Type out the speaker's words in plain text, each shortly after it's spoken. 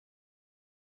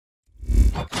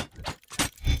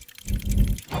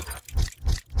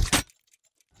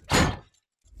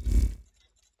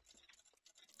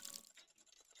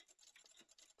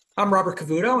I'm Robert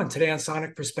Cavuoto, and today on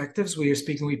Sonic Perspectives, we are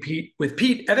speaking with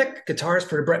Pete Evick, guitarist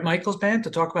for the Bret Michaels Band,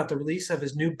 to talk about the release of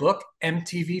his new book,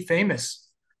 MTV Famous.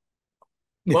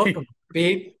 Welcome,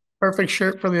 Pete. Perfect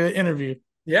shirt for the interview.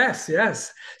 Yes,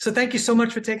 yes. So thank you so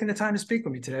much for taking the time to speak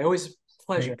with me today. Always a Hey,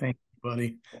 pleasure. thank you,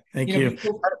 buddy. Thank You know, you.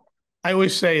 before, I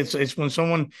always say it's when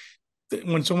someone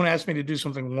asks me to do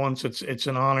something once, it's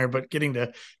an honor, but getting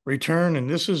to return, and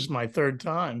this is my third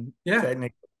time, yeah,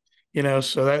 technically,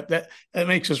 so that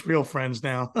makes us real friends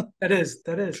now. that is.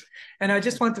 And I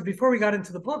just wanted, before we got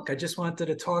into the book, I just wanted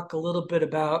to talk a little bit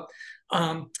about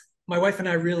um, my wife and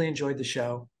I really enjoyed the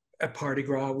show at Party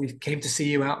Gras. We came to see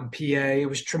you out in PA. It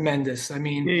was tremendous. I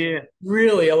mean, Yeah,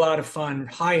 really a lot of fun,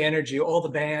 high energy, all the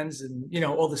bands and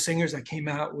all the singers that came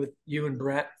out with you and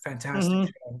Bret. Fantastic yeah.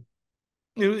 show.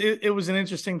 It was an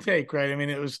interesting take, right? I mean,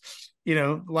 it was,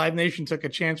 Live Nation took a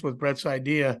chance with Brett's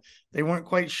idea. They weren't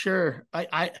quite sure.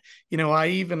 I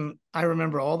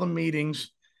remember all the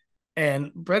meetings,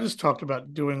 and Brett has talked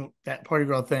about doing that Party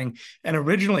Girl thing. And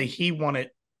originally, he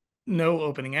wanted no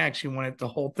opening acts. He wanted the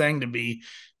whole thing to be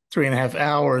 3.5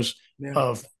 hours Yeah.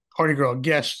 of Party Girl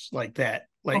guests like that, Oh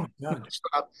like my God.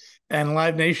 nonstop. And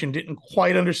Live Nation didn't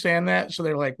quite understand that, so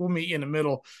they were like, "We'll meet you in the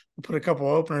middle. We'll put a couple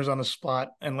of openers on the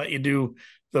spot and let you do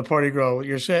the Party Girl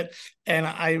your set." And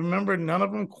I remember none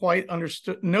of them quite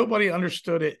understood. Nobody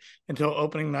understood it until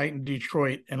opening night in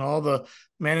Detroit, and all the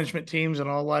management teams and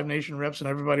all Live Nation reps and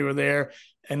everybody were there,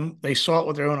 and they saw it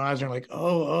with their own eyes. And they're like,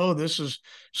 "Oh, this is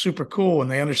super cool," and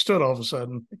they understood all of a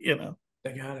sudden.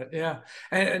 They got it. Yeah.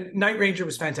 And Night Ranger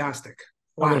was fantastic.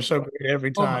 Oh, Wow. they're so great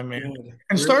every Oh my time, man. God. And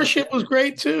Really? Starship was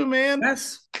great too, man.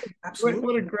 Yes, What a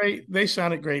absolutely. great, they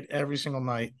sounded great every single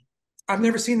night. I've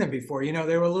never seen them before. They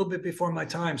were a little bit before my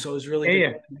time, so it was really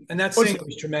Yeah, good. yeah. And that What's singer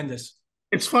was tremendous.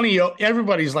 It's funny,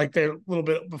 everybody's like they're a little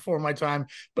bit before my time,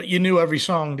 but you knew every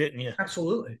song, didn't you?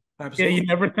 Absolutely. Yeah, you Absolutely.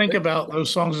 never think about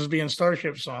those songs as being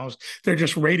Starship songs. They're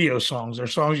just radio songs. They're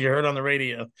songs you heard on the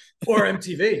radio. Or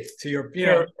MTV to your,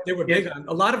 Yeah, they were yeah, big on,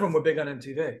 a lot of them were big on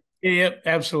MTV. yeah, yeah,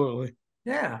 absolutely.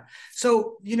 Yeah.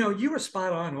 So, you were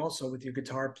spot on also with your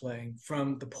guitar playing,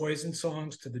 from the Poison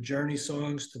songs to the Journey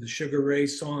songs to the Sugar Ray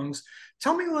songs.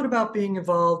 Tell me a little about being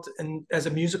involved in, as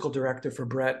a musical director for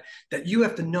Bret, that you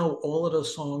have to know all of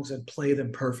those songs and play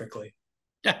them perfectly.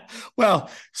 Yeah. Well,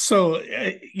 so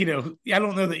I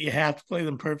don't know that you have to play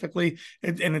them perfectly,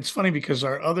 and it's funny because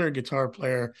our other guitar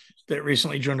player that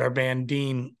recently joined our band,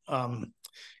 Dean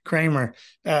Kramer,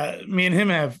 me and him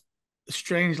have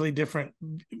strangely different,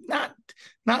 not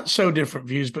not so different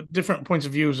views, but different points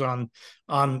of views on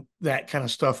that kind of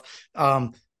stuff.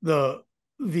 The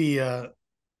the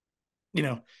you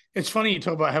know, it's funny you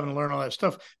talk about having to learn all that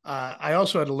stuff. I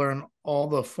also had to learn all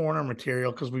the Foreigner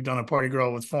material because we've done a Party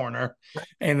Girl with Foreigner,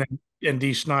 and then and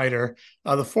D. Snyder.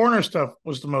 The Foreigner stuff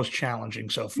was the most challenging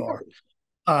so far.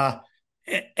 Uh,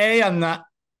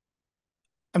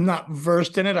 I'm not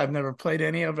versed in it. I've never played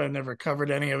any of it. I've never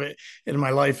covered any of it in my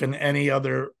life in any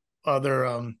other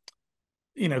cover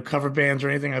bands or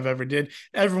anything I've ever did.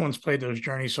 Everyone's played those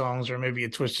Journey songs or maybe a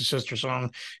Twisted Sister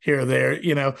song here or there.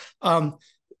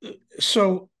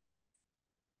 So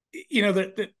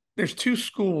there's two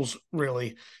schools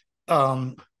really.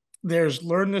 Um, there's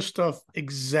learn this stuff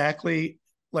exactly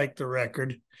like the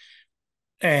record,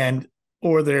 and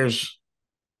or there's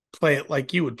play it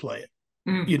like you would play it.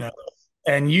 You Mm, know,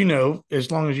 and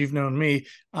as long as you've known me,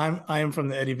 I am from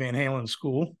the Eddie Van Halen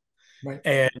school, right.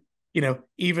 and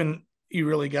even You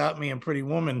Really Got Me and Pretty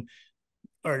Woman,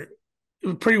 or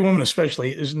Pretty Woman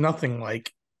especially, is nothing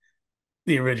like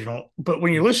the original. But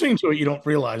when you're listening to it, you don't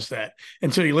realize that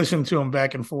until you listen to them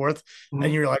back and forth, and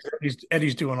Mm, you realize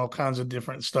Eddie's doing all kinds of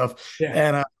different stuff. yeah.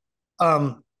 And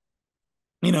um,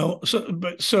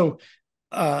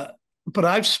 uh, but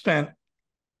I've spent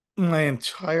my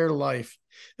entire life,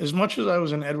 as much as I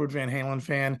was an Edward Van Halen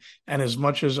fan, and as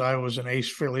much as I was an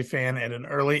Ace Frehley fan at an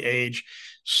early age,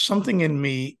 something in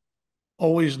me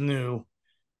always knew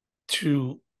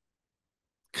to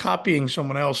copying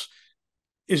someone else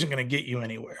isn't going to get you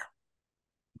anywhere.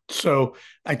 So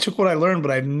I took what I learned,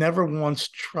 but I've never once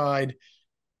tried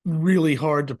really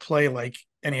hard to play like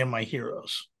any of my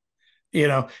heroes.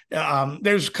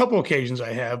 There's a couple occasions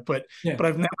I have, but Yeah. but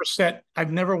I've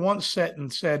never once sat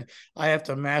and said I have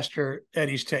to master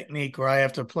Eddie's technique or I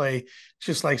have to play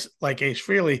just like Ace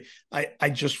Frehley. I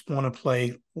just want to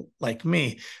play like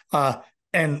me.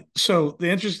 And so the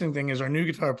interesting thing is our new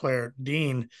guitar player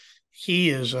Dean,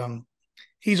 he's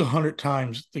 100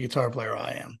 times the guitar player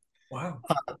I am, Wow.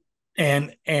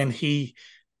 and he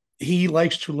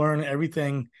likes to learn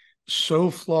everything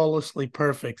so flawlessly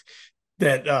perfect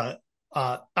that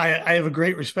I have a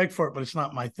great respect for it, but it's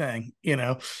not my thing, you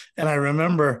know. And I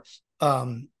remember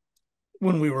when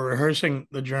we were rehearsing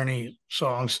the Journey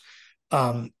songs,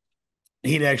 um,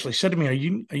 he'd actually said to me,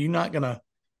 "Are you not going to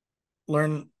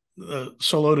learn the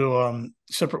solo to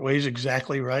Separate Ways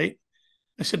exactly right?"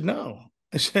 I said, "No."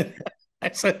 I said,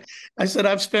 I said, I said,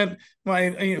 I've spent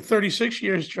my 36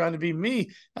 years trying to be me.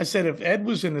 I said, if Ed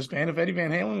was in this band, if Eddie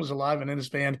Van Halen was alive and in this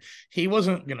band, he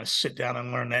wasn't going to sit down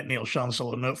and learn that Neil Schon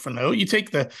solo note for note. You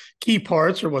take the key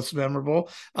parts or what's memorable,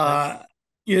 Right.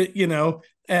 you know,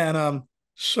 and and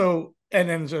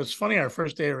then it's funny. Our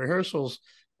first day of rehearsals,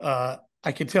 I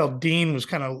could tell Dean was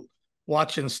kind of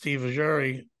watching Steve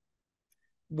Ajuri,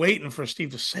 waiting for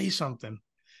Steve to say something,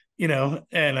 you know,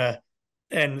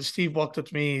 and Steve walked up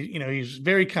to me, you know, he's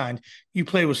very kind. You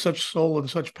play with such soul and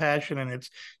such passion, and it's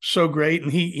so great.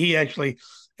 And he actually,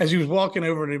 as he was walking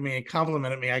over to me and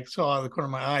complimented me, I saw out of the corner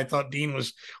of my eye, I thought Dean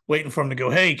was waiting for him to go,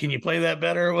 "Hey, can you play that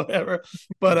better?" or whatever.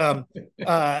 But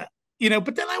you know,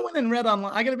 but then I went and read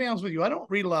online. I got to be honest with you, I don't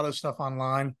read a lot of stuff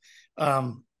online.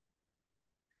 Um,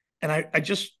 and I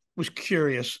just was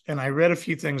curious, and I read a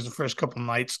few things the first couple of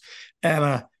nights,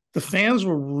 and the fans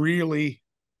were really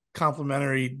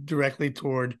complimentary directly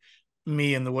toward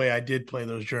me and the way I did play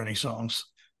those Journey songs,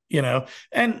 you know.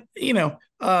 And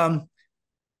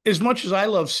as much as I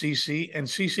love CC, and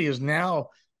CC is now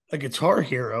a guitar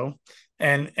hero,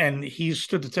 and he's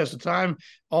stood the test of time,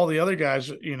 all the other guys,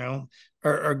 you know,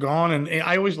 are gone. And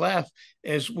I always laugh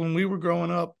as when we were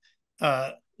growing up,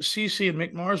 CC and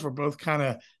Mick Mars were both kind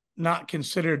of not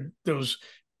considered those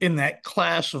in that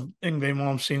class of Yngwie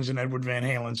Malmsteens and Edward Van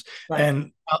Halen's,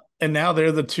 Right. and now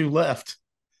they're the two left.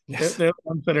 Yes. They're the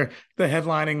ones that are the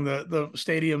headlining the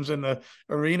stadiums and the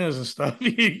arenas and stuff,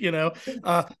 you know.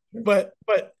 But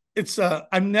it's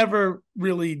I'm never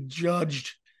really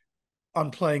judged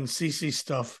on playing CC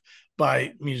stuff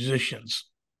by musicians,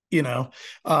 you know.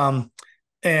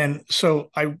 And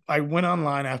so I went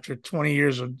online after 20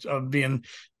 years of being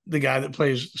the guy that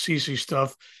plays CC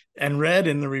stuff, and read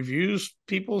in the reviews,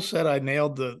 people said I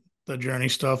nailed the Journey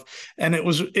stuff, and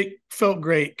it felt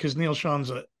great because Neil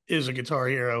Schon is a guitar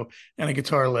hero and a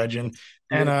guitar legend,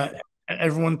 and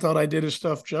everyone thought I did his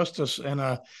stuff justice, and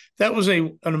that was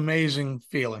an amazing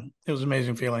feeling. It was an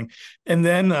amazing feeling. And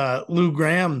then Lou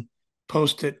Gramm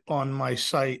posted on my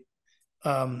site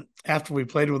after we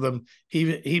played with him.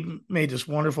 He made this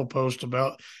wonderful post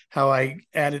about how I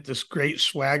added this great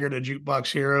swagger to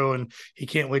Jukebox Hero, and he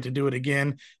can't wait to do it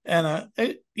again. And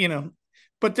you know,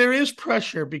 but there is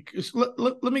pressure because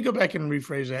let me go back and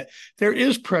rephrase that. There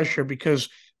is pressure because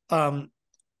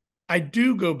I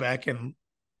do go back and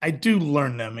I do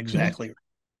learn them exactly.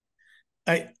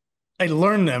 I I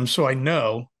learn them so I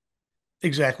know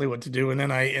exactly what to do, and then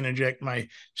I interject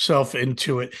myself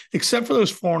into it. Except for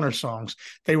those Foreigner songs,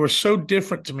 they were so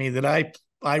different to me that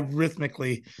I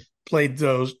rhythmically played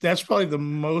those. That's probably the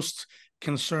most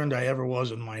concerned I ever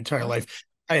was in my entire life.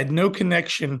 I had no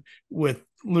connection with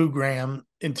Lou Gramm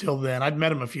until then. I'd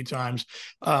met him a few times.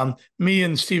 Me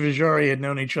and Steve Ajuri had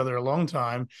known each other a long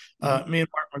time. Me and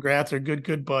Mark McGrath are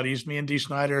good buddies. Me and Dee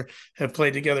Snider have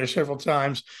played together several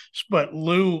times. But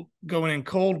Lou, going in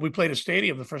cold, we played a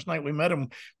stadium the first night we met him.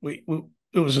 It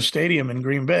was a stadium in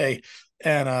Green Bay,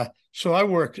 and so I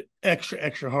worked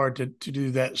extra hard to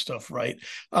do that stuff right.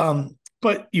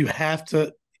 But you have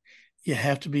to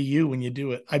be you when you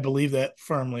do it. I believe that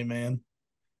firmly, man.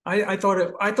 I thought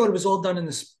it was all done in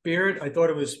the spirit. I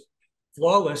thought it was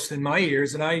flawless in my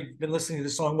ears, and I've been listening to the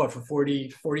song for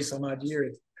 40 some odd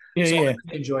years. Yeah, So yeah.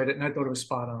 I enjoyed it, and I thought it was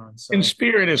spot on. In So,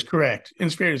 spirit is correct. In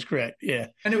spirit is correct. Yeah.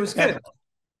 and it was good.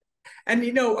 And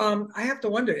I have to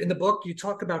wonder. In the book, you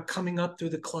talk about coming up through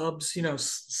the clubs,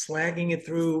 slagging it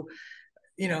through,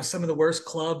 some of the worst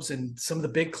clubs and some of the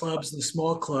big clubs and the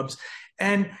small clubs.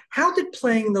 And how did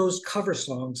playing those cover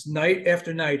songs night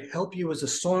after night help you as a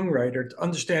songwriter to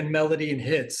understand melody and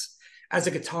hits, as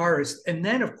a guitarist, and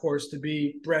then, of course, to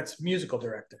be Bret's musical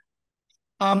director?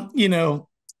 You know,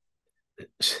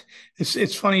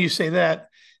 it's funny you say that.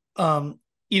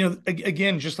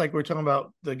 Again, just like we're talking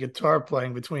about the guitar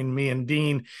playing between me and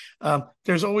Dean,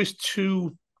 there's always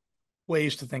two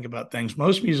ways to think about things.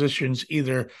 Most musicians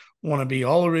either want to be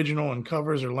all original and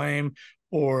covers are lame,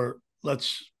 or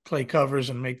let's play covers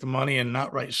and make the money and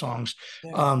not write songs.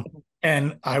 Yeah.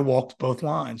 And I walked both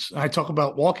lines. I talk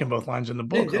about walking both lines in the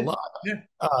book a lot. Yeah.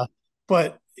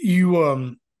 But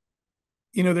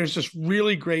there's this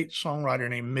really great songwriter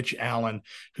named Mitch Allen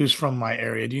who's from my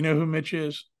area. Do you know who Mitch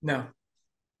is? No.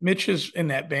 Mitch was in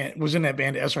that band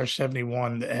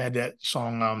SR-71 that had that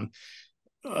song.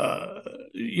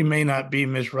 You may not be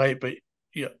Miss Right, but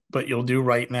but you'll do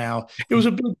right now. It was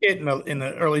a big hit in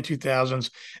the early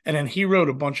 2000s, and then he wrote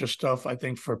a bunch of stuff, I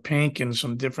think, for Pink and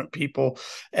some different people.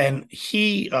 And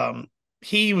he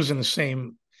was in the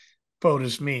same boat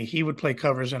as me. He would play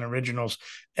covers and originals,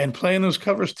 and playing those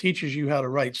covers teaches you how to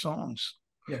write songs.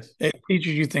 Yes. It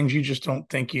teaches you things you just don't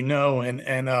think you know,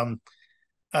 and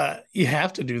you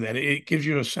have to do that. It gives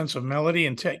you a sense of melody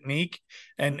and technique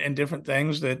and different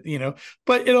things that,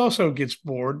 but it also gets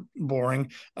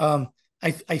boring.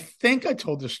 I think I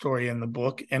told this story in the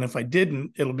book, and if I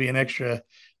didn't, it'll be an extra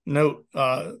note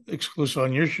exclusive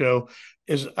on your show.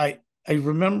 Is I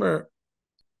remember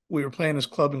we were playing this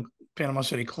club in Panama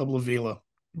City, Club La Vila.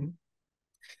 Mm-hmm.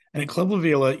 And at Club La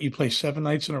Vila, you play 7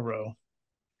 nights in a row,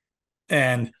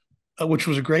 and which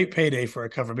was a great payday for a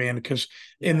cover band, because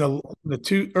in the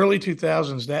early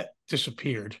 2000s that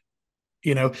disappeared.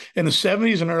 In the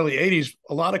 70s and early 80s,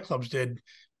 a lot of clubs did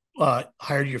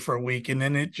hired you for a week, and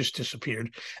then it just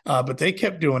disappeared. But they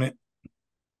kept doing it,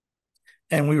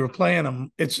 and we were playing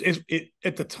them. It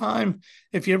at the time,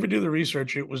 if you ever do the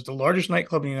research, it was the largest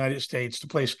nightclub in the United States. The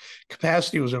place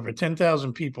capacity was over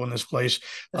 10,000 people in this place.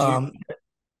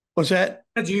 What's that?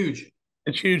 That's huge.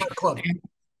 It's huge. Club.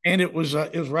 And it was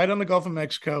right on the Gulf of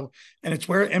Mexico, and it's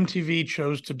where MTV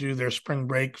chose to do their spring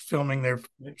break filming, their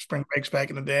spring breaks back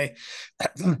in the day.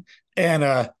 And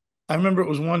I remember it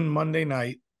was one Monday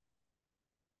night,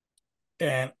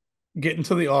 and getting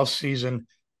to the off season,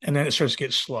 and then it starts to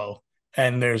get slow,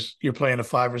 and you're playing to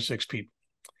 5 or 6 people.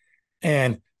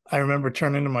 And I remember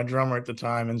turning to my drummer at the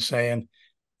time and saying,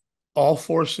 all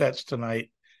 4 sets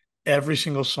tonight, every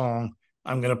single song,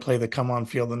 I'm going to play the Come On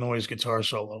Feel the Noise guitar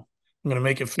solo. I'm going to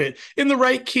make it fit in the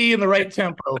right key and the right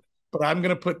tempo, but I'm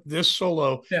going to put this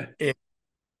solo in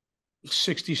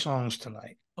 60 songs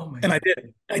tonight. Oh my God.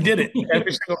 I did it.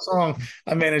 Every single song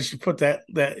I managed to put that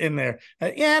in there.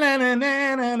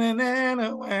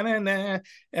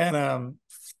 And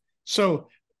so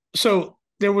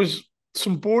there was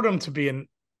some boredom to be in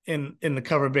the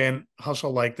cover band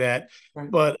hustle like that. Right.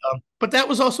 But that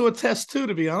was also a test too,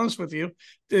 to be honest with you,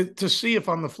 to see if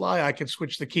on the fly I could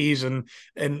switch the keys and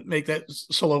make that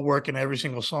solo work in every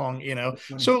single song, Right.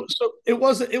 So it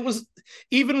was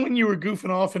even when you were goofing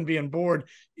off and being bored,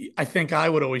 I think I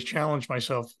would always challenge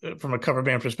myself from a cover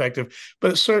band perspective,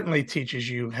 but it certainly teaches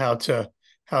you how to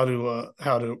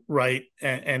write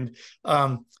and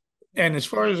as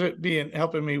far as it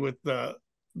helping me with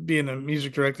being a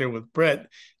music director with Bret,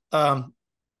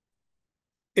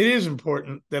 it is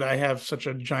important that I have such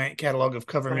a giant catalog of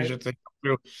cover music that come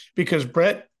through, because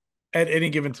Bret at any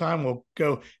given time will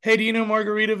go, hey, do you know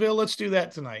Margaritaville? Let's do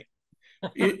that tonight.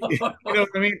 You know what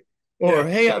I mean? Or,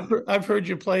 hey, I've heard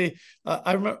you play.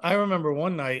 I remember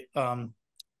one night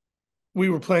we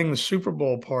were playing the Super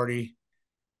Bowl party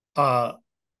in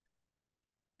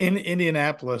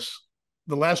Indianapolis.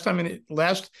 The last time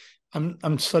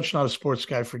I'm such not a sports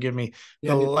guy, forgive me.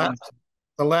 The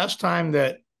last time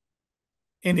that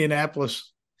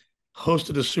Indianapolis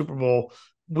hosted a Super Bowl,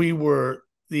 we were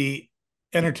the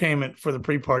entertainment for the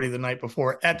pre-party the night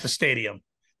before at the stadium,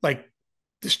 like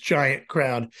this giant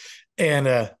crowd. And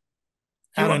I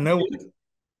don't know,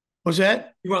 was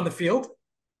that? You were on the field?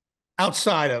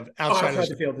 Outside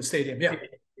the field, the stadium, yeah.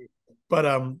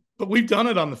 But we've done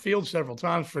it on the field several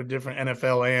times for different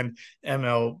NFL and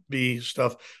MLB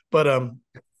stuff. But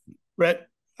Bret,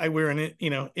 we're in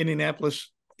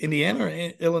Indianapolis, Indiana, or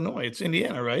Illinois. It's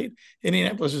Indiana, right?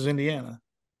 Indianapolis is Indiana.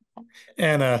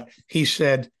 And he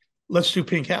said, let's do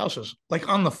Pink Houses, like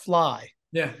on the fly.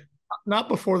 Yeah. Not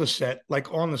before the set,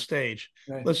 like on the stage.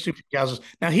 Right. Let's do Pink Houses.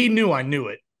 Now, he knew I knew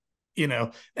it,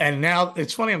 and now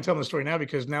it's funny I'm telling the story now,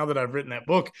 because now that I've written that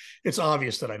book, it's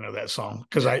obvious that I know that song,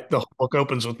 because the whole book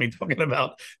opens with me talking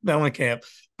about Mellencamp.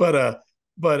 But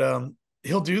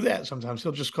he'll do that sometimes.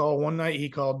 He'll just call. One night he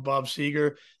called Bob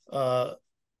Seger,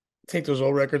 take those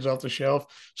old records off the shelf.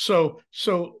 So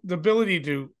the ability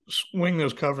to swing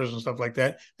those covers and stuff like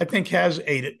that, I think, has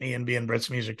aided me in being Bret's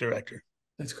music director.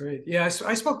 That's great. Yeah,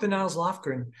 I spoke to Niles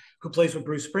Lofgren, who plays with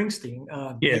Bruce Springsteen.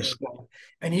 Yes.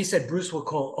 And he said Bruce will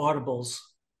call audibles.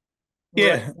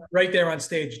 Yeah. Right there on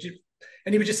stage.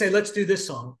 And he would just say, let's do this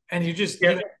song. And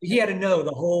he had to know the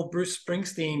whole Bruce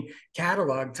Springsteen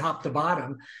catalog, top to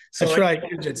bottom. So that's right.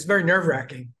 It's very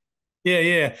nerve-wracking.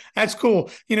 Yeah. That's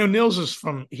cool. Nils is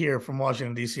from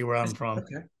Washington, D.C., where I'm from.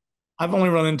 Okay. I've only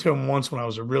run into him once when I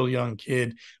was a real young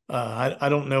kid. I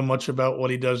don't know much about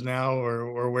what he does now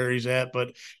or where he's at,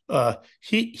 but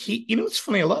he it's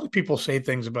funny. A lot of people say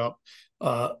things about,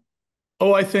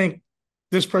 I think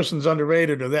this person's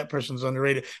underrated or that person's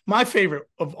underrated. My favorite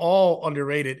of all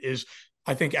underrated is,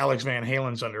 I think Alex Van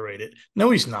Halen's underrated. No,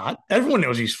 he's not. Everyone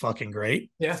knows he's fucking great.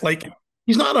 Yeah. Like,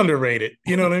 he's not underrated.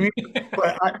 You know what I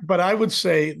mean? But I would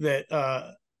say that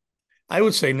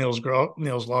Nils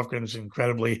Lofgren is an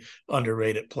incredibly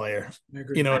underrated player. I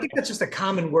agree. You I know, think that's just a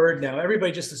common word now.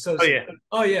 Everybody just oh associates. yeah,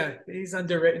 Oh yeah, he's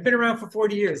underrated. Been around for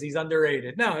 40 years. He's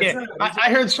underrated. No, it's yeah. not.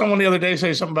 I heard someone the other day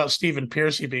say something about Stephen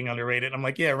Piercy being underrated. I'm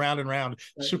like, yeah, round and round,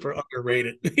 Right. super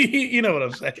underrated. You know what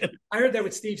I'm saying? I heard that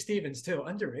with Steve Stevens too.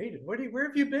 Underrated. Where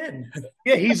have you been?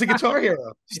 Yeah, he's a guitar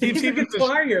hero. Steve He's a Stevens is,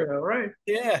 guitar hero, right?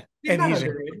 yeah, He's and not he's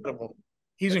underrated. incredible.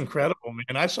 He's That's cool. incredible,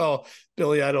 man. I saw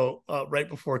Billy Idol right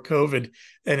before COVID,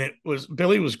 and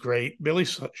Billy was great. Billy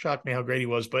shocked me how great he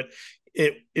was, but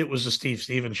it was the Steve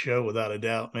Stevens show without a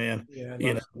doubt, man. Yeah, I You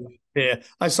love know, Steve. yeah,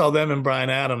 I saw them and Brian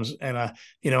Adams, and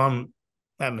I'm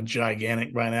a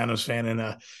gigantic Brian Adams fan,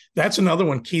 and that's another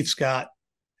one. Keith Scott.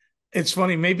 It's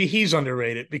funny, maybe he's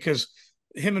underrated because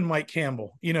him and Mike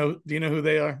Campbell. Do you know who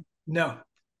they are? No.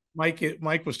 Mike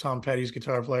was Tom Petty's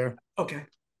guitar player, Okay.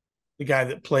 the guy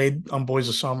that played on Boys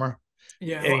of Summer.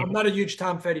 Yeah. Well, And I'm not a huge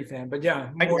Tom Petty fan, but yeah,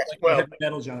 I more guess, like the well, heavy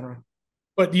metal genre.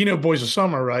 but you know Boys of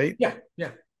Summer, right? Yeah.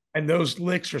 Yeah. And those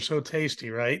licks are so tasty,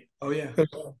 right? Oh yeah.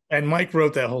 And Mike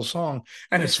wrote that whole song.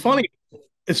 And Yes. it's funny.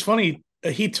 It's funny.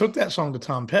 He took that song to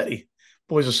Tom Petty,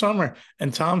 Boys of Summer,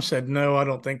 and Tom said, "No, I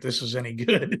don't think this is any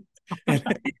good." And,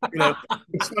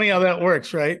 it's funny how that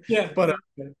works, right? Yeah. But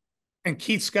and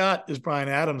Keith Scott is Brian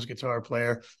Adams' guitar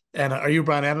player. And are you a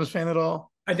Brian Adams fan at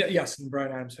all? Yes, I'm a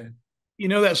Brian Adams fan. You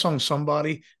know that song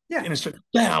 "Somebody"? Yeah. And it's just,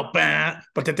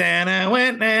 but the dana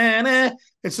went na.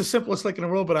 It's the simplest lick in the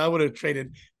world, but I would have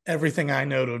traded everything I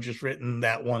know to have just written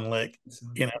that one lick.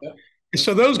 You know. Yeah.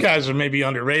 So those guys are maybe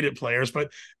underrated players,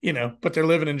 but but they're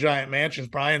living in giant mansions.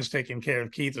 Brian's taking care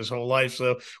of Keith his whole life.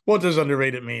 So what does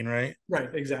underrated mean, right? Right,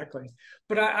 exactly.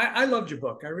 But I loved your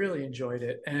book. I really enjoyed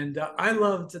it, and I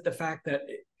loved the fact that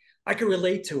I could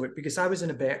relate to it because I was in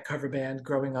a cover band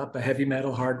growing up, a heavy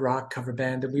metal, hard rock cover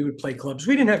band, and we would play clubs.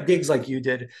 We didn't have gigs like you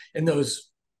did in those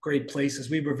great places.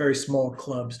 We were very small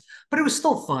clubs, but it was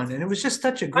still fun, and it was just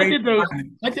such a I great did those.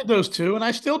 time. I did those too, and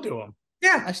I still do them.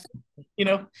 Yeah, I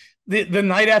still, the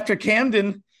night after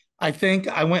Camden, I think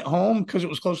I went home because it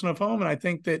was close enough home, and I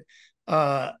think that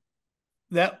uh,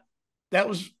 that that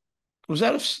was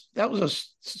a that was a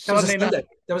Sunday night. Sunday.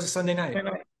 That was a Sunday night.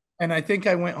 And I think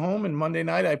I went home, and Monday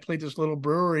night I played this little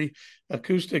brewery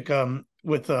acoustic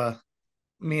with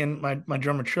me and my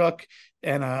drummer Chuck,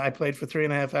 and I played for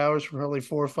 3.5 hours for probably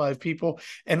 4 or 5 people,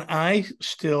 and I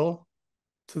still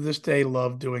to this day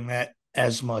love doing that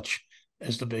as much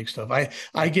as the big stuff.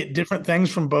 I get different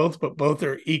things from both, but both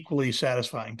are equally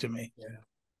satisfying to me. Yeah.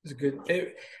 It's good.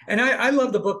 And I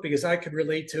love the book because I could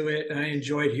relate to it and I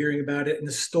enjoyed hearing about it and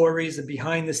the stories and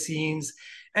behind the scenes.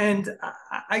 And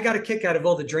I got a kick out of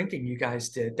all the drinking you guys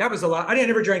did. That was a lot. I didn't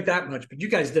ever drink that much, but you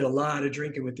guys did a lot of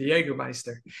drinking with the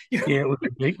Jägermeister. Yeah, it was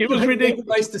ridiculous. It was ridiculous.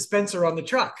 Jägermeister dispenser on the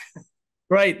truck.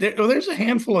 Right. There's a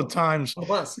handful of times On the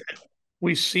bus.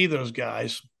 we see those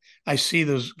guys. I see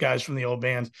those guys from the old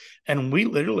bands, and we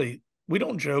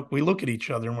don't joke. We look at each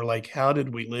other and we're like, how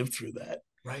did we live through that?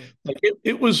 Right. Like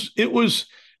it was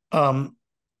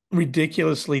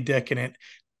ridiculously decadent,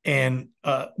 and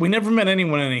we never meant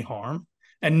anyone any harm,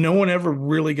 and no one ever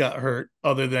really got hurt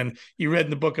other than you read in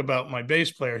the book about my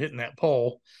bass player hitting that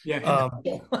pole. Yeah.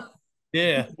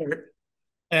 Yeah.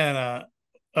 And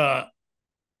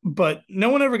but no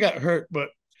one ever got hurt, but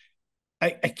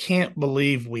I can't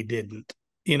believe we didn't,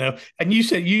 And you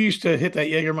said you used to hit that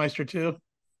Jägermeister too?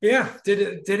 Yeah, did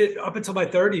it up until my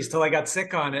 30s till I got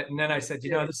sick on it, and then I said,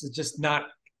 this is just not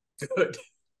good.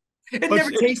 It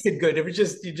never tasted good. It was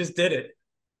just you just did it.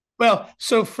 Well,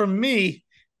 so for me,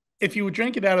 if you would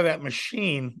drink it out of that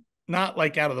machine, not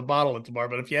like out of the bottle at the bar,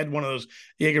 but if you had one of those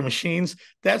Jaeger machines,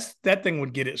 that thing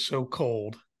would get it so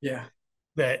cold. Yeah.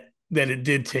 That it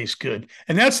did taste good,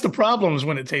 and that's the problem is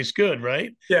when it tastes good,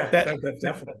 right? Yeah, that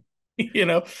definitely.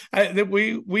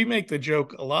 We make the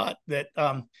joke a lot that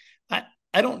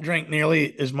I don't drink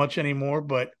nearly as much anymore,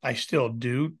 but I still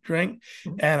do drink.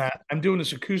 Mm-hmm. And I'm doing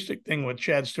this acoustic thing with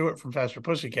Chad Stewart from Faster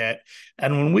Pussycat.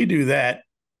 And when we do that,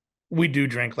 we do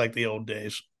drink like the old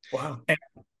days. Wow.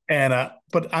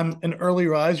 But I'm an early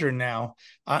riser now.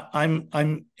 I'm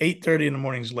 8:30 in the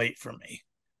morning's late for me.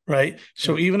 Right.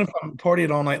 So even if I'm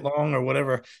partying all night long or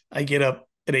whatever, I get up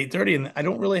at 8:30 and I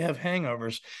don't really have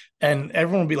hangovers. And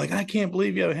everyone will be like, I can't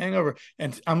believe you have a hangover.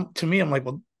 And to me, I'm like,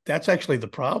 well, that's actually the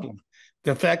problem.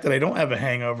 The fact that I don't have a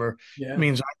hangover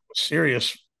means I have a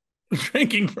serious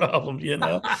drinking problem,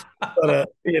 But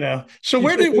so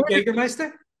where do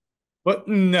Jägermeister? But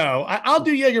no, I'll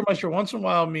do Jägermeister once in a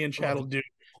while. Me and Chad will do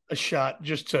a shot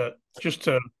just to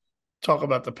talk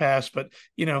about the past. But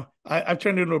I've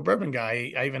turned into a bourbon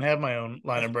guy. I even have my own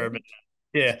line of bourbon.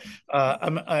 Yeah,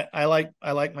 I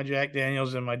like my Jack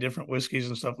Daniels and my different whiskeys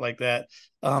and stuff like that.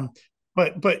 Um,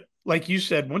 but like you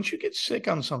said, once you get sick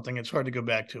on something, it's hard to go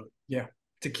back to it. Yeah.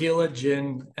 Tequila,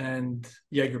 gin, and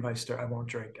Jägermeister, I won't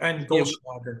drink. And Yeah.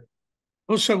 Goldschlager.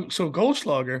 Well, so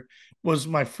Goldschlager was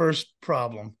my first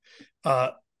problem.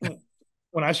 Uh,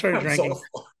 when I started That was drinking,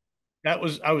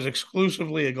 awful. I was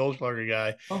exclusively a Goldschlager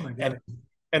guy, Oh my and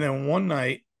God. then one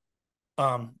night,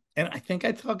 and I think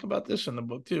I talk about this in the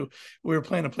book too. We were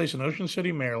playing a place in Ocean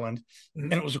City, Maryland,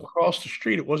 and Mhm. it was across the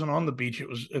street. It wasn't on the beach; it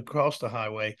was across the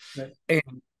highway. Right.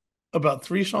 And about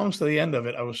three songs to the end of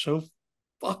it, I was so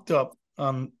fucked up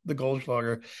on the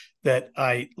Goldschlager that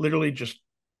I literally just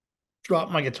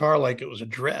dropped my guitar like it was a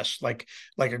dress, like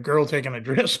a girl taking a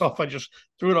dress off. I just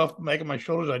threw it off the back of my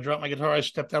shoulders. I dropped my guitar. I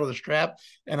stepped out of the strap,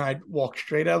 and I walked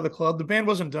straight out of the club. The band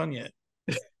wasn't done yet.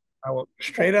 I walked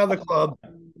straight out of the club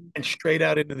and straight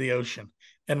out into the ocean.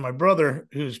 And my brother,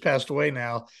 who's passed away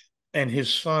now, and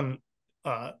his son,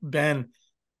 Ben,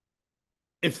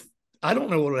 if I don't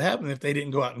know what would happen if they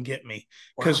didn't go out and get me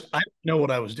Wow. because I didn't know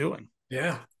what I was doing.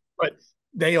 Yeah. But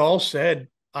they all said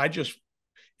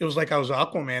it was like I was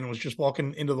Aquaman and was just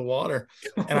walking into the water.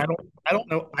 And I don't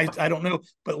know. I don't know.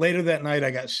 But later that night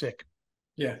I got sick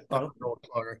Yeah. off the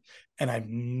Goldschlager, and I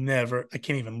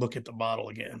can't even look at the bottle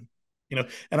again.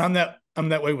 And I'm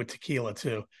that way with tequila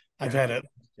too. I've Yeah. had it.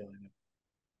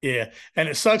 Yeah. And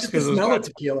it sucks Just the because those smell guys, of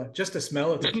tequila. Just the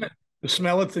smell of tequila. the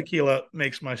smell of tequila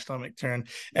makes my stomach turn,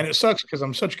 and it sucks because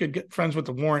I'm such good friends with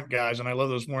the Warrant guys, and I love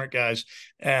those Warrant guys.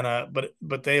 And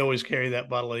but they always carry that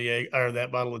bottle of or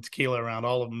that bottle of tequila around,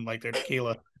 all of them like their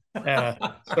tequila. And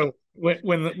so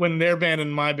when their band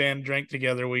and my band drank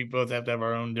together, we both have to have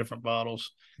our own different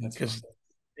bottles That's fun. because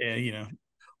yeah,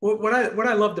 Well, what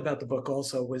I loved about the book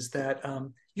also was that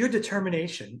your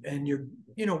determination and your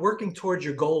working towards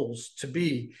your goals to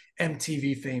be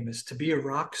MTV famous, to be a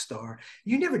rock star.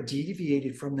 You never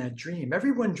deviated from that dream.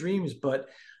 Everyone dreams, but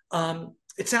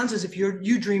it sounds as if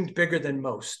you dreamed bigger than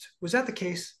most. Was that the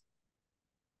case?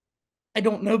 I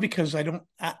don't know because I don't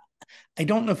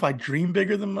know if I dream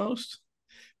bigger than most,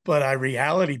 but I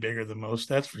reality bigger than most.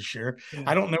 That's for sure. Yeah,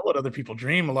 I don't know what other people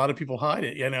dream. A lot of people hide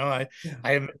it. yeah.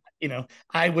 I am,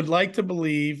 I would like to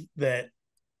believe that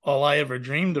all I ever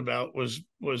dreamed about was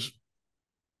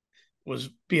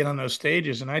being on those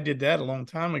stages, and I did that a long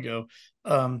time ago.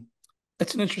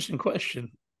 That's an interesting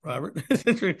question, Robert.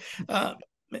 uh,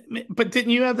 but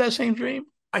didn't you have that same dream?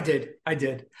 I did,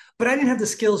 but I didn't have the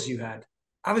skills you had.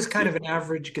 I was kind of an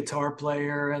average guitar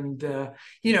player, and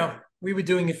we were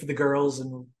doing it for the girls,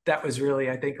 and that was really,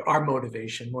 I think, our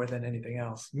motivation more than anything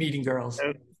else. Meeting girls.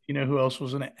 You know who else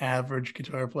was an average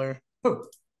guitar player? Oh,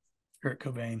 Kurt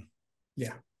Cobain.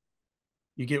 yeah,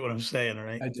 You get what I'm saying,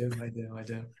 right? I do, I do, I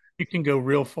do. You can go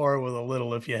real far with a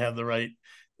little if you have the True,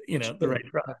 right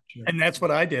drive. that's true. And that's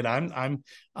what I did. I'm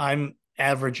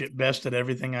average at best at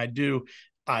everything I do.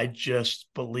 I just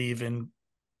believe in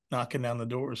knocking down the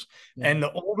doors. Yeah, And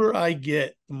the older I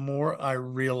get, the more I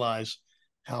realize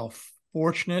how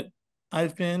fortunate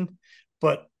I've been,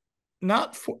 but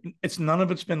not for it's none of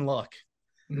it's been luck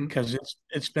mhm. because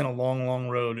it's been a long, long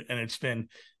road and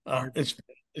Hard.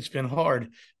 it's been hard,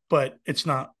 but it's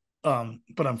not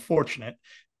but I'm fortunate.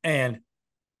 And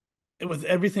with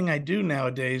everything I do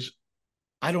nowadays,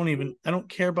 I don't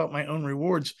care about my own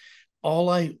rewards. All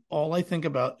I think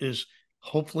about is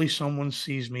hopefully someone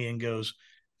sees me and goes,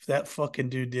 if that fucking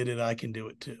dude did it, I can do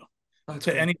it too. That's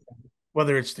To great. any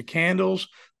Whether it's the candles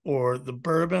or the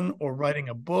bourbon or writing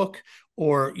a book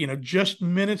or just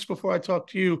minutes before I talk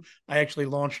to you, I actually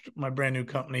launched my brand new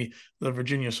company, the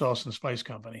Virginia Sauce and Spice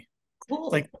Company. Cool.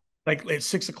 Like at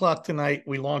 6 o'clock tonight,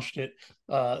 we launched it.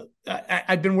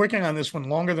 I've been working on this one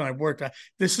longer than I've worked.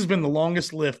 This has been the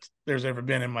longest lift there's ever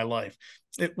been in my life.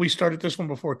 We started this one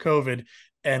before COVID,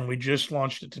 and we just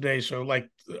launched it today. So like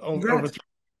over Congrats.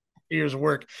 3 years of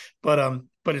work. But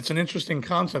it's an interesting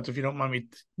concept if you don't mind me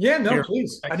Yeah, no, here.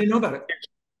 please. I didn't know about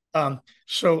it.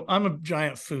 So I'm a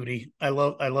giant foodie. I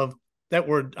love that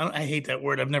word. I hate that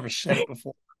word. I've never said it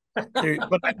before,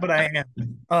 but I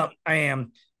am. I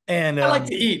am. And I like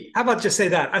to eat. How about just say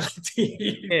that? I like to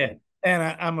eat. yeah, and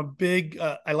I'm a big.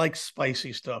 I like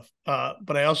spicy stuff.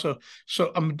 But I also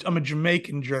I'm a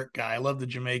Jamaican jerk guy. I love the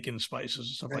Jamaican spices and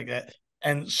stuff Right. like that.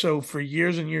 And so for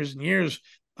years and years and years,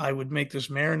 I would make this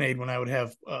marinade when I would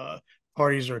have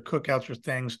parties or cookouts or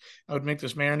things. I would make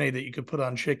this marinade that you could put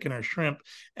on chicken or shrimp,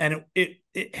 and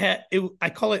it had it. I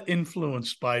call it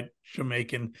influenced by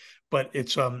Jamaican, but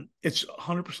it's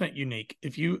 100% unique.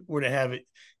 If you were to have it,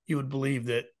 you would believe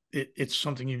that it's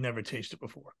something you've never tasted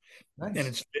before, and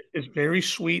Nice. it's very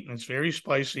sweet and it's very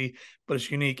spicy, but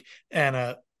it's unique.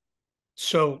 And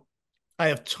so I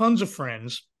have tons of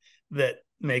friends that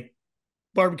make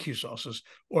barbecue sauces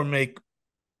or make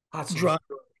Hot sauce. dry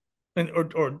and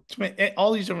or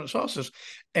all these different sauces,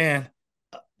 and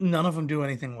none of them do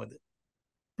anything with it,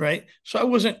 right? So I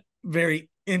wasn't very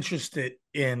interested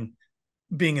in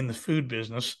being in the food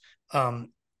business,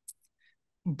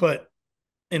 but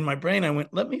in my brain, I went,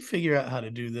 let me figure out how to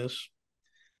do this,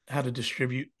 how to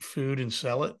distribute food and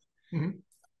sell it, Mm-hmm.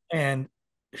 and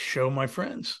show my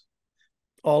friends.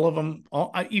 All of them,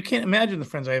 you can't imagine the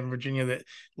friends I have in Virginia that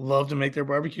love to make their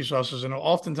barbecue sauces, and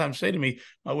oftentimes say to me,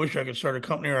 "I wish I could start a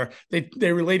company." Or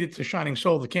they relate it to Shining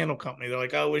Soul, the candle company. They're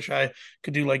like, "I wish I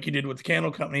could do like you did with the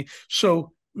candle company."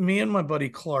 So me and my buddy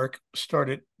Clark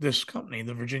started this company,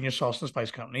 the Virginia Sauce and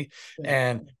Spice Company, Yeah.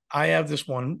 and I have this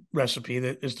one recipe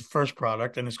that is the first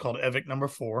product, and it's called Evick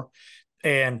 #4.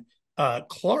 And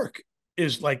Clark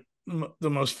is like the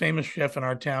most famous chef in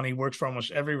our town. He works for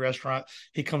almost every restaurant.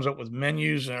 He comes up with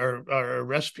menus or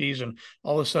recipes and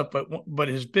all this stuff. But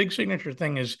his big signature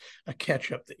thing is a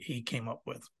ketchup that he came up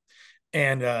with.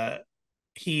 And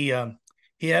he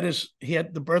he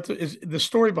had the birth is the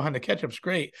story behind the ketchup's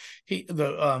great.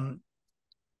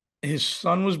 His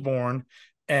son was born,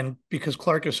 and because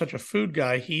Clark is such a food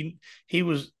guy, he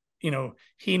was,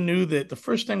 he knew that the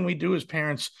first thing we do as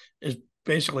parents is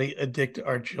basically addict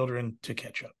our children to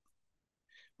ketchup.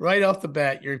 Right off the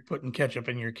bat, you're putting ketchup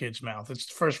in your kid's mouth. It's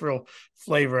the first real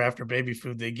flavor after baby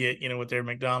food they get, with their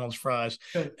McDonald's fries.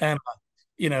 Good. And,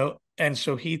 and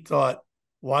so he thought,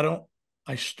 why don't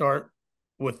I start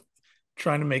with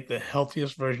trying to make the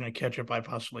healthiest version of ketchup I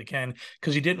possibly can?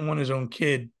 Because he didn't want his own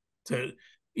kid to,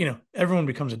 everyone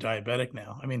becomes a diabetic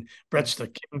now. I mean, Yeah. Brett's the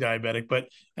king diabetic, but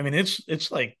I mean,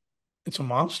 it's like, it's a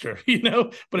monster, but it's Yeah.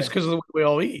 because of the way we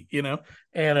all eat,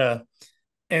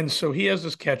 and so he has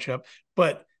this ketchup,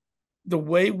 but the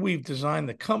way we've designed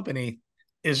the company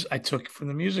is I took from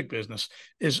the music business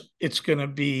is it's going to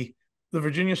be the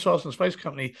Virginia Sauce and Spice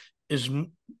Company is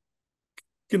going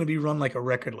to be run like a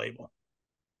record label.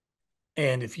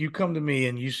 And if you come to me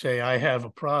and you say, I have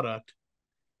a product,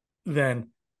 then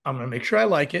I'm going to make sure I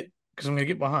like it because I'm going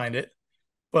to get behind it,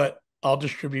 but I'll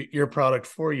distribute your product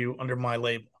for you under my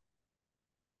label.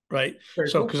 Right. Very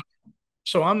So, cool. because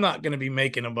So I'm not going to be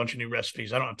making a bunch of new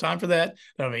recipes. I don't have time for that.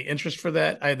 I don't have any interest for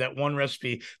that. I had that one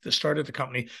recipe that started the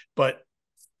company, but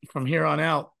from here on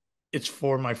out, it's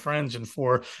for my friends and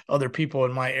for other people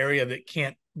in my area that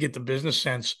can't get the business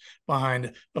sense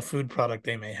behind a food product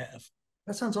they may have.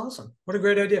 That sounds awesome. What a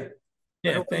great idea. I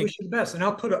Yeah, wish you the best. And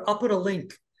I'll put a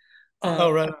link Oh,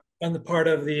 uh, right. on the part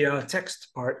of the text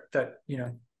part that,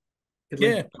 could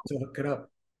link Yeah. to hook it up.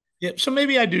 Yeah. So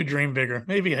maybe I do dream bigger.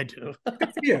 Maybe I do. Good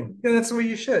for you. Yeah, that's the way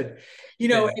you should.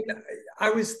 Yeah. And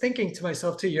I was thinking to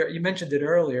myself too, you mentioned it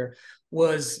earlier,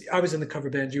 was I was in the cover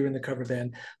band, you were in the cover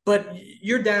band, but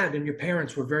your dad and your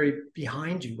parents were very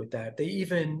behind you with that. They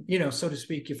even, so to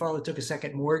speak, your father took a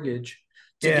second mortgage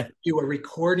to Yeah. get you a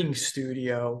recording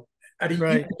studio at a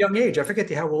Right. young age. I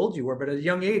forget how old you were, but at a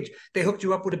young age, they hooked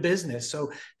you up with a business.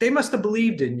 So they must have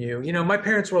believed in you. My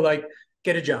parents were like,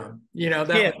 get a job, Yeah.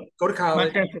 go to My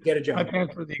college, parents, get a my job.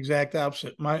 parents were the exact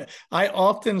opposite. I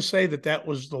often say that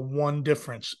was the one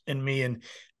difference in me and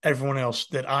everyone else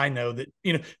that I know that,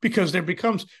 because there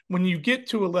becomes, when you get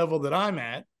to a level that I'm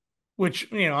at,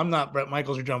 which, I'm not Bret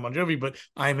Michaels or John Bon Jovi, but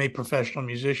I'm a professional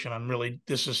musician.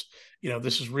 This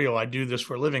is real. I do this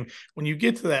for a living. When you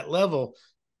get to that level,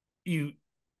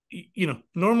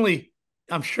 normally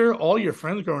I'm sure all your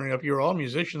friends growing up, you were all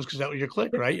musicians because that was your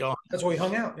clique, right? Y'all, That's why we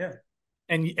hung out. Yeah.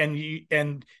 and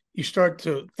you start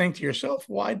to think to yourself,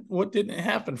 what didn't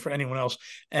happen for anyone else?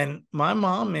 And my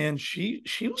mom, man, she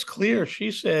was clear.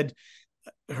 She said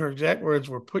her exact words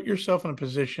were, put yourself in a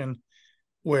position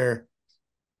where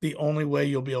the only way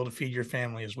you'll be able to feed your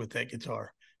family is with that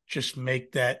guitar. Just make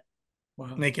it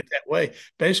that way.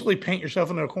 Basically paint yourself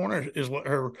into a corner is what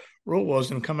her rule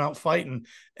was, and come out fighting.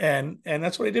 And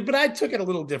that's what I did. But I took it a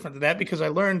little different than that because I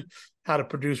learned how to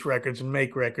produce records and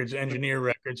make records, engineer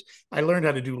records. I learned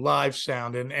how to do live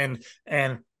sound and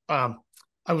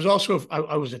I was also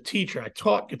I was a teacher. I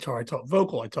taught guitar, I taught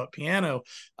vocal, I taught piano.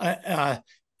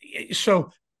 So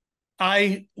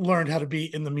I learned how to be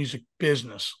in the music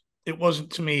business. It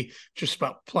wasn't to me just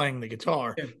about playing the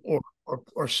guitar Yeah.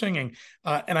 or singing.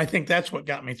 And I think that's what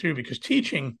got me through, because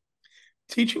teaching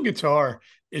guitar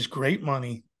is great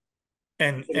money,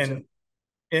 and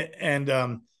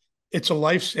it's a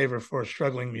lifesaver for a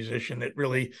struggling musician that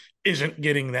really isn't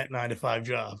getting that 9 to 5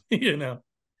 job.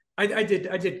 I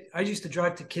did. I used to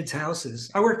drive to kids' houses.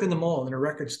 I worked in the mall in a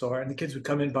record store, and the kids would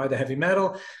come in buy the heavy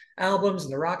metal albums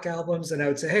and the rock albums, and I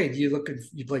would say, "Hey, do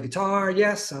you play guitar?"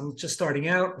 "Yes, I'm just starting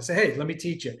out." I say, "Hey, let me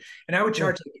teach you," and I would Yeah.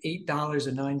 charge like $8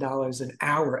 or $9 an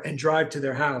hour and drive to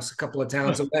their house a couple of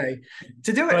towns away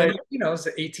to do it. And Right. I was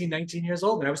 18, 19 years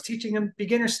old, and I was teaching them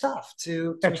beginner stuff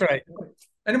to. That's right.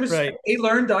 And it was, Right. they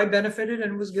learned, I benefited,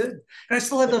 and it was good. And I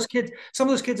still have those kids. Some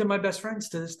of those kids are my best friends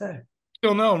to this day.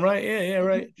 Still know them, right? Yeah, yeah,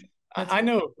 right. That's I it.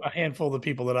 know a handful of the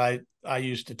people that I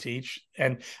used to teach,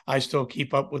 and I still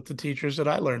keep up with the teachers that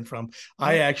I learned from.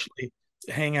 I Yeah. actually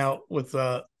hang out with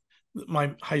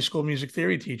my high school music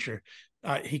theory teacher.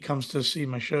 He comes to see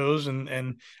my shows, and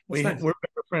That's nice. we're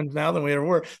better friends now than we ever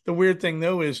were. The weird thing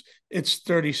though is it's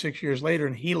 36 years later,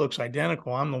 and he looks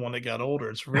identical. I'm the one that got older.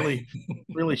 It's really,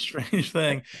 really strange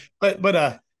thing. But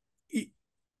y- y-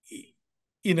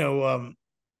 you know,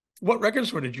 what record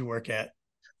store did you work at?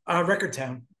 Record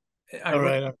Town. I All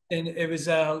worked, right. and it was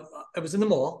in the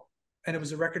mall, and it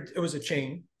was a record. It was a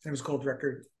chain, and it was called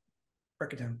Record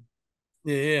Town.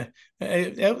 Yeah,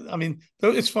 yeah. I mean,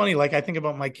 it's funny. Like I think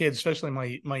about my kids, especially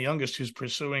my youngest, who's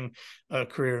pursuing a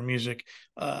career in music.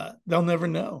 They'll never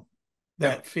know Yeah,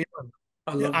 that feeling.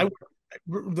 I Yeah, love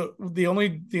that.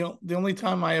 the only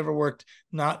time I ever worked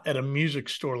not at a music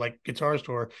store like guitar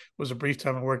store was a brief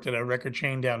time I worked at a record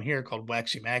chain down here called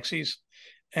Waxy Maxie's,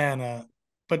 and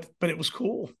but it was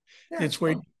cool. Yeah, it's It's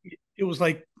where fun. it was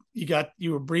like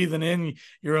you were breathing in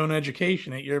your own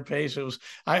education at your pace. It was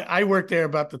I worked there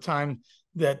about the time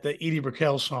that the Edie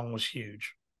Brickell song was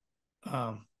huge.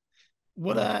 Um,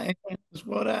 what Wow. I am is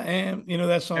what I am, that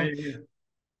Yeah, song. yeah, yeah.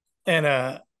 And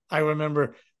I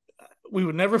remember we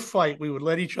would never fight. We would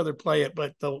let each other play it.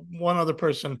 But the one other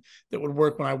person that would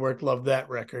work when I worked loved that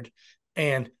record.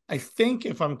 And I think,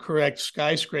 if I'm correct,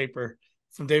 Skyscraper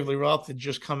from David Lee Roth had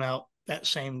just come out that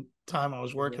same time I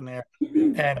was working there.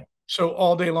 And so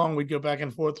all day long, we'd go back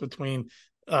and forth between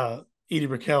Edie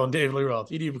Brickell and David Lee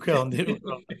Roth, Edie Brickell and David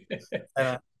Lee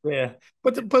Roth. Yeah.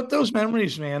 But those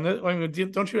memories, man, I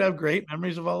mean, don't you have great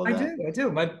memories of all of I that? do. I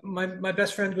do. My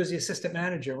best friend was the assistant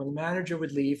manager. When the manager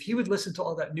would leave, he would listen to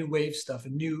all that new wave stuff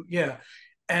and yeah,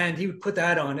 and he would put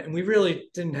that on. And we really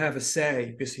didn't have a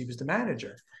say because he was the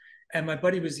manager. And my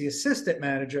buddy was the assistant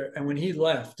manager. And when he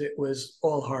left, it was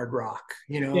all hard rock.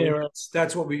 Yeah, right.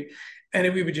 That's what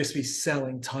and we would just be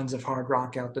selling tons of hard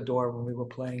rock out the door when we were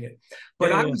playing it. But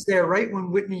Yeah, I yeah. was there right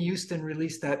when Whitney Houston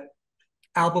released that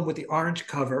album with the orange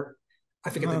cover. I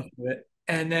forget the Uh-huh. name of it.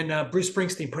 And then Bruce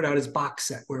Springsteen put out his box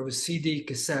set where it was CD,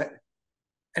 cassette,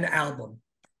 and album.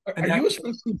 And Are that you a was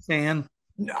Springsteen fan?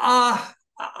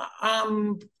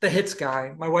 I'm the hits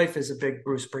guy. My wife is a big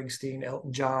Bruce Springsteen,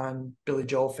 Elton John, Billy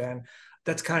Joel fan.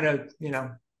 That's kind of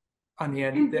on the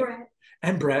end. And Brett.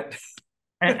 And Brett.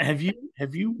 Have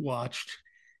you watched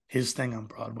his thing on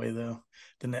Broadway though?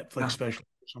 The Netflix No, special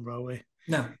on Broadway.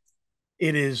 no,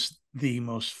 It is the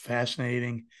most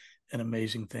fascinating and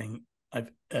amazing thing I've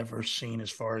ever seen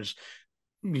as far as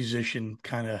musician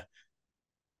kind of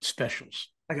specials.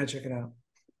 I gotta check it out.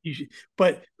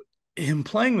 But him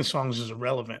playing the songs is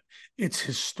irrelevant. It's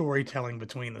his storytelling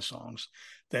between the songs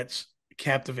that's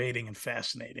captivating and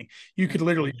fascinating. You could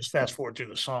literally just fast forward through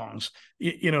the songs.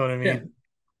 You know what I Yeah, mean?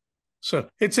 So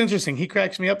it's interesting. He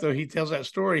cracks me up though. He tells that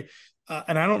story,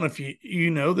 and I don't know if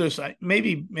you know this.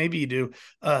 Maybe you do.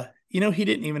 He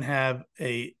didn't even have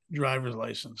a driver's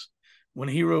license when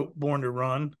he wrote "Born to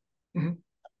Run." mm-hmm.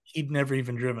 He'd never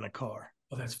even driven a car.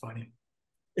 Oh, that's funny.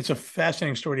 It's a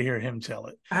fascinating story to hear him tell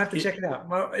it. I have to check it out.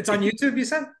 Well, it's on YouTube, you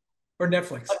said, or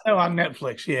Netflix? Oh, on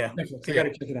Netflix. Yeah, Netflix. I yeah, got to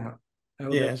check it out. I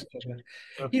will yeah. definitely check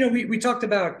it out. We talked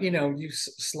about you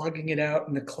slugging it out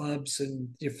in the clubs and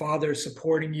your father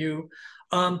supporting you.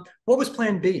 What was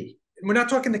Plan B? We're not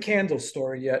talking the Candle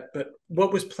story yet, but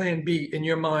what was Plan B in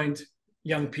your mind,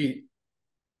 young Pete?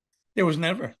 There was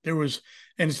never. There was,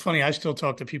 and it's funny. I still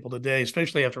talk to people today,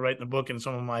 especially after writing the book, and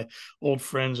some of my old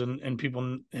friends and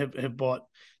people have bought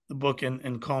the book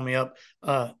and call me up.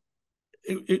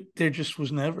 There just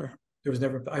was never. There was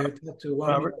never. I talked to a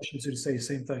lot of Robert. musicians who say the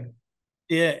same thing.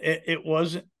 Yeah, it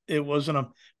wasn't. It wasn't a.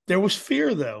 There was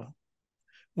fear though.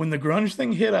 When the grunge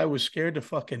thing hit, I was scared to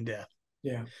fucking death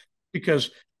Yeah, because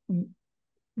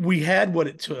we had what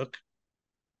it took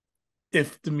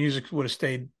if the music would have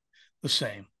stayed the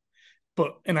same.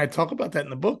 And I talk about that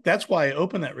in the book. That's why I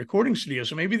opened that recording studio.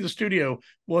 So maybe the studio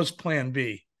was Plan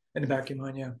B, in the back of your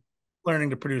mind, yeah.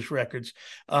 learning to produce records.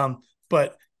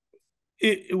 But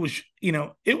it was,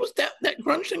 it was that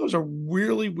grunge thing was a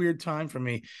really weird time for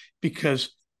me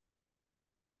because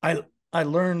I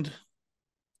learned,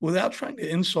 without trying to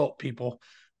insult people,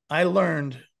 I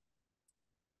learned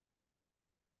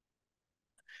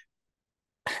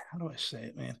how do I say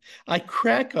it, man? I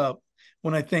crack up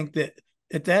when I think that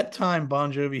at that time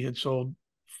Bon Jovi had sold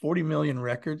 40 million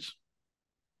records,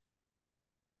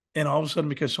 and all of a sudden,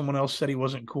 because someone else said he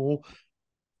wasn't cool,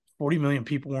 40 million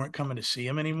people weren't coming to see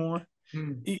him anymore.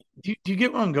 Hmm. Do you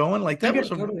get where I'm going? Like I that get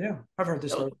was it a totally. Yeah, I've heard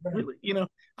this that was story. really,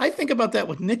 I think about that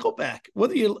with Nickelback.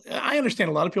 I understand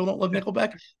a lot of people don't love Yeah,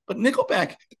 Nickelback, but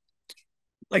Nickelback,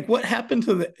 like what happened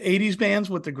to the 80s bands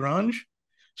with the grunge,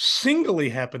 singly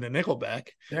happened to Nickelback.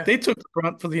 yeah, They took the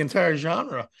brunt for the entire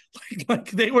genre.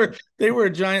 Like they were a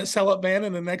giant sellout band,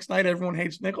 and the next night everyone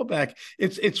hates Nickelback.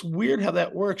 It's weird how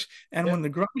that works. And yeah. when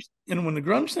the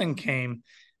grunge thing came,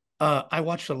 I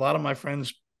watched a lot of my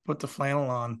friends put the flannel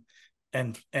on,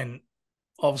 and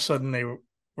all of a sudden they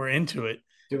were into it,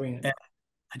 Doing it. and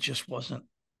I just wasn't.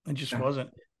 I just No.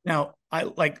 wasn't. Now I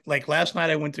like last night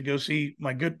I went to go see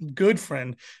my good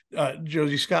friend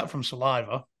Josie Scott from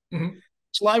Saliva. Hmm.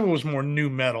 Saliva was more new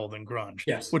metal than grunge,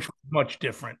 Yes. which was much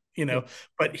different, Yeah.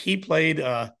 But he played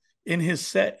in his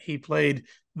set, he played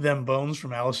Them Bones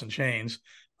from Alice in Chains.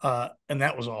 And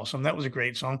that was awesome. That was a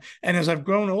great song. And as I've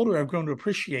grown older, I've grown to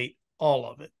appreciate all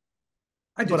of it.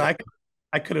 I do But too.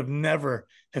 I could have never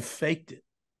have faked it.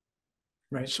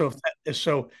 Right. So if that,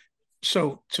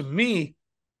 so to me,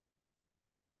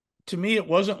 it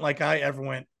wasn't like I ever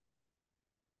went,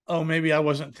 oh, maybe I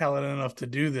wasn't talented enough to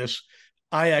do this.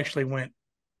 I actually went,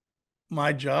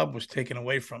 my job was taken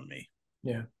away from me,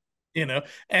 Yeah. you know,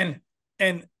 and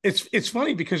it's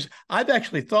funny because I've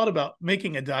actually thought about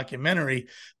making a documentary.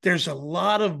 There's a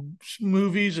lot of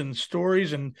movies and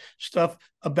stories and stuff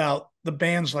about the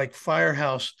bands like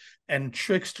Firehouse and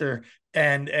Trickster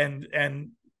and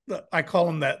I call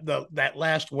them that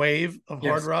last wave of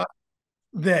hard Yes. rock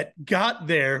that got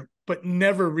there but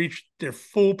never reached their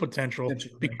full potential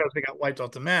Potential, right. because they got wiped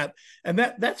off the map. And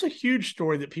that's a huge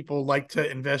story that people like to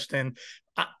invest in.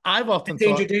 I've often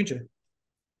Danger, thought, danger.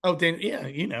 oh,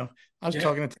 yeah, I was Yeah.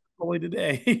 talking to Foley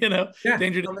today, Yeah.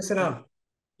 Danger. Don't miss it out.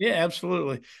 Yeah,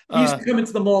 absolutely. He used to come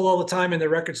into the mall all the time in the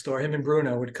record store. Him and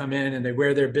Bruno would come in and they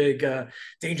wear their big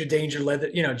danger, danger leather,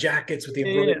 jackets with the Yeah,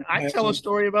 embroidered I tell a patches.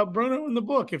 story about Bruno in the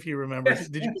book, if you remember. Yes,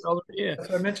 Did you yes. get all that? Yeah. That's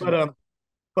what I mentioned.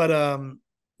 But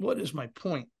what is my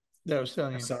point that I was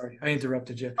telling I'm you? sorry, I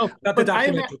interrupted you. Oh, About the but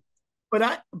documentary.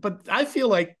 I feel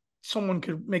like someone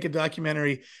could make a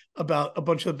documentary about a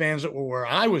bunch of the bands that were where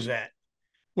I was at, Yeah.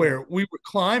 where we were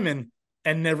climbing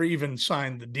and never even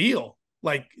signed the deal.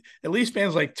 Like at least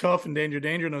bands like Tough and Danger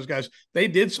Danger and those guys, they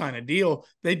did sign a deal.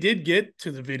 They did get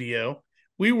to the video.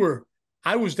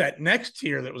 I was that next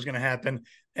tier that was going to happen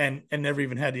and never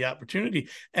even had the opportunity.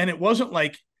 And it wasn't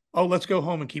like, oh, let's go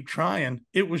home and keep trying.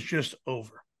 It was just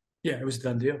over. Yeah, it was a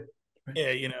done deal. Right.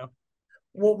 Yeah.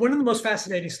 Well, one of the most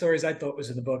fascinating stories I thought was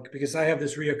in the book because I have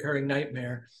this reoccurring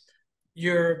nightmare.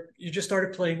 You just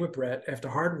started playing with Bret after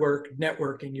hard work,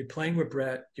 networking. You're playing with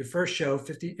Bret, your first show,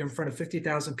 50 in front of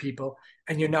 50,000 people,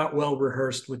 and you're not well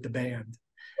rehearsed with the band.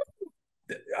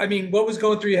 I mean, what was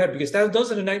going through your head? Because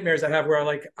those are the nightmares I have where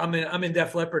I'm in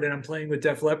Def Leppard and I'm playing with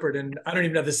Def Leppard and I don't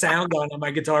even have the sound on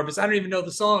my guitar, but I don't even know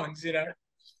the songs.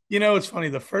 It's funny.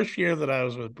 The first year that I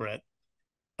was with Bret,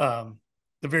 um,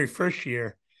 the very first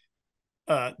year,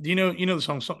 do you know the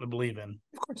song "Something to Believe In"?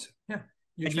 Of course, yeah.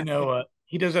 You And try.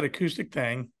 he does that acoustic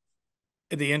thing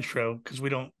at the intro because we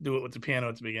don't do it with the piano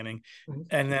at the beginning, Mhm.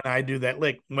 and then I do that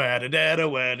lick, wah da da da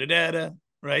wah da da da,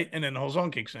 right, and then the whole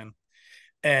song kicks in.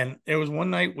 And there was one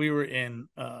night we were in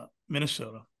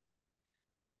Minnesota,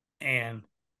 and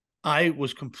I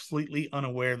was completely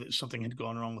unaware that something had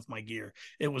gone wrong with my gear.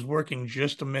 It was working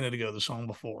just a minute ago, the song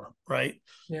before, right?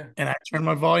 Yeah. And I turned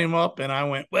my volume up and I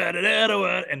went, wah, da, da, da,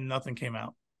 wah, and nothing came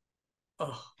out.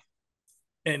 Oh,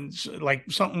 And so, like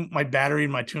something, my battery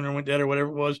and my tuner went dead or whatever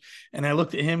it was. And I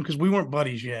looked at him because we weren't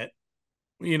buddies yet.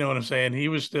 You know what I'm saying? He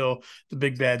was still the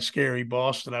big, bad, scary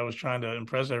boss that I was trying to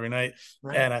impress every night.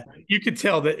 right. And you could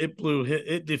tell that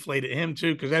it deflated him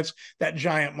too, because that's that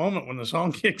giant moment when the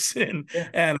song kicks in.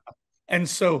 Yeah, And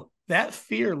so that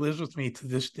fear lives with me to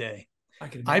this day. I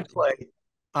can I imagine. play,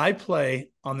 I play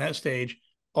on that stage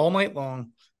all night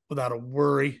long without a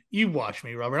worry. You watch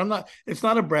me, Robert. It's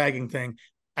not a bragging thing.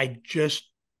 I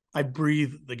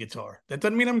breathe the guitar. That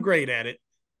doesn't mean I'm great at it,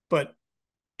 but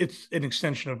it's an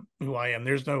extension of who I am.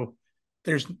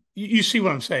 You see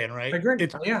what I'm saying, I right? agree.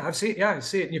 It's Yeah, I see it. Yeah, I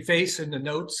see it in your face and the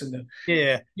notes and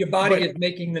yeah, your body but is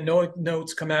making the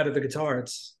notes come out of the guitar.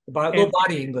 It's little and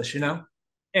body English.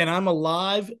 and I'm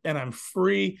alive and I'm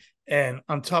free and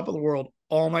on top of the world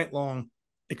all night long,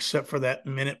 except for that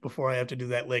minute before I have to do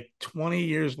that. Like 20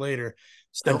 years later, I'm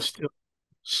Still, still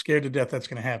scared to death that's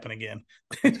going to happen again.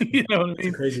 that's, You know what I that's a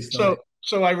mean? crazy story.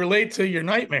 So I relate to your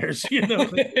nightmares.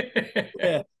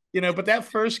 Yeah. But that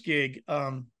first gig,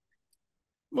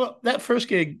 that first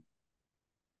gig,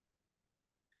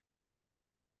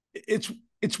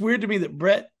 it's weird to me that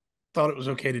Bret thought it was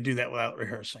okay to do that without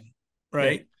rehearsing,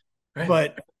 right? Right.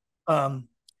 But and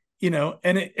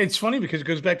it's funny because it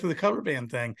goes back to the cover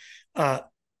band thing.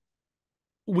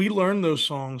 We learned those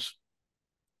songs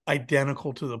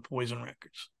identical to the Poison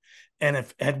records, and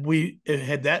if had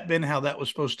that been how that was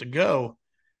supposed to go,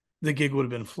 the gig would have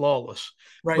been flawless.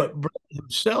 Right. But Bret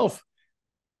himself,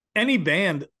 any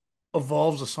band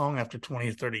evolves a song after 20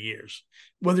 or 30 years.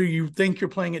 Whether you think you're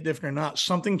playing it different or not,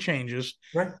 something changes.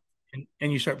 Right.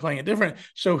 And you start playing it different.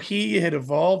 So he had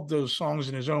evolved those songs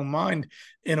in his own mind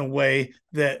in a way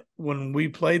that when we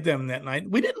played them that night,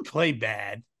 we didn't play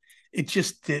bad. It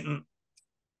just didn't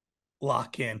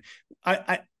lock in.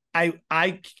 I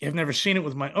have never seen it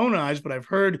with my own eyes, but I've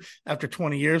heard after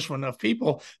 20 years from enough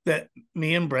people that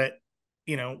me and Bret,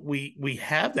 we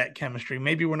have that chemistry.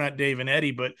 Maybe we're not Dave and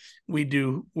Eddie, but we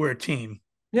do. We're a team.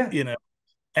 Yeah.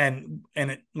 And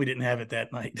we didn't have it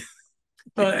that night.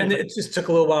 And it just took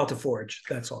a little while to forge.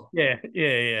 That's all. Yeah.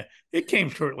 It came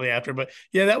shortly after, but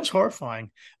yeah, that was horrifying.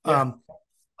 Yeah.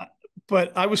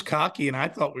 But I was cocky and I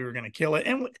thought we were going to kill it,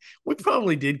 and we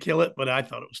probably did kill it. But I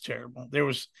thought it was terrible.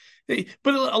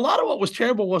 But a lot of what was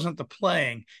terrible wasn't the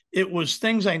playing; it was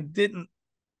things I didn't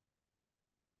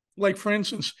like. For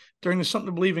instance, during the Something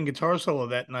to Believe in guitar solo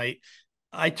that night,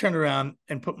 I turned around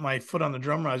and put my foot on the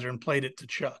drum riser and played it to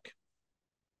Chuck.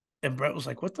 And Bret was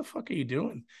like, "What the fuck are you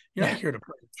doing? You're not here to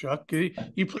play, Chuck.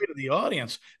 You play to the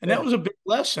audience." And that was a big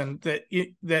lesson that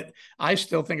I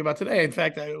still think about today. In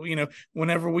fact,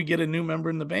 whenever we get a new member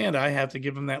in the band, I have to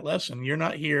give them that lesson. You're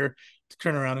not here to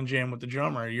turn around and jam with the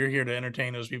drummer. You're here to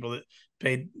entertain those people that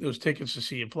paid those tickets to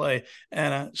see you play.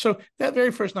 And so that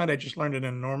very first night, I just learned an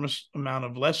enormous amount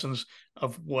of lessons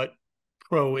of what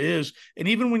pro is. And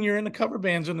even when you're in the cover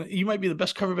bands, and you might be the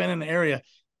best cover band in the area,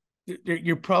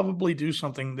 you probably do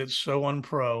something that's so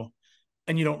unpro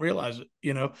and you don't realize it.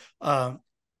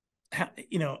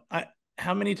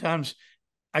 How many times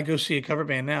I go see a cover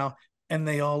band now and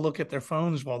they all look at their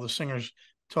phones while the singer's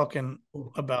talking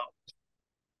about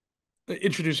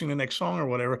introducing the next song or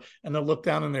whatever, and they'll look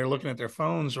down and they're looking at their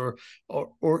phones, or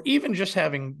even just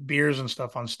having beers and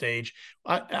stuff on stage.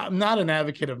 I'm not an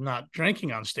advocate of not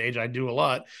drinking on stage. I do a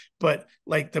lot, but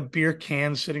like the beer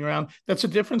cans sitting around, that's a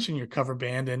difference in your cover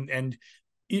band. And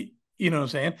you know what I'm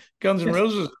saying? Guns N'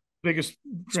 Roses, biggest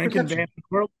drinking band in the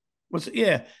world.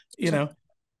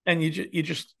 And you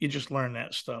just learn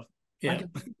that stuff. Yeah.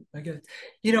 I get it.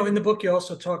 In the book, you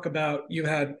also talk about you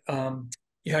had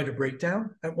a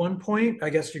breakdown at one point.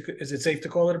 I guess is it safe to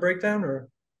call it a breakdown, or?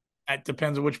 It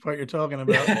depends on which part you're talking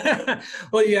about.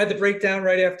 Well, you had the breakdown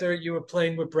right after you were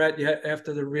playing with Bret.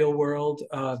 After the Real World.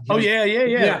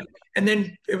 Yeah. And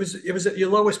then it was at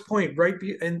your lowest point, right?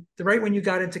 And right when you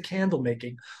got into candle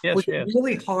making, was it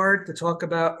really hard to talk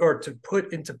about or to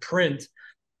put into print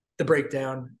the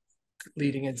breakdown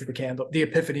leading into the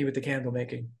epiphany with the candle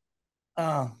making?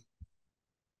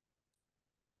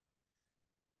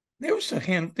 There was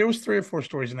 3 or 4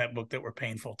 stories in that book that were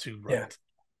painful to write.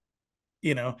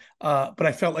 But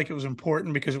I felt like it was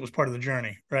important because it was part of the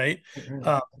journey, right?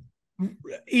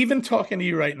 Even talking to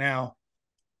you right now,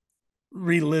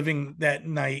 reliving that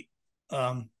night,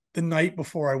 the night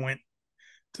before I went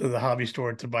to the hobby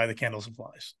store to buy the candle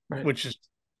supplies, which is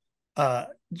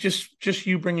just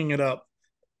you bringing it up.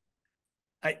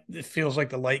 It feels like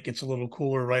the light gets a little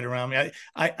cooler right around me.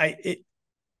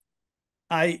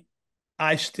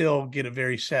 I still get a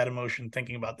very sad emotion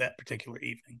thinking about that particular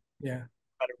evening. Yeah. No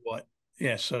matter what.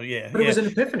 Yeah. So yeah. But it was an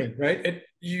epiphany, right? It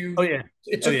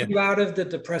took you out of the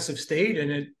depressive state,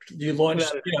 and you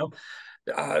launched,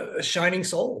 a shining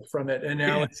soul from it. And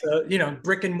now it's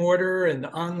brick and mortar and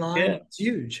online. Yeah. It's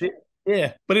huge.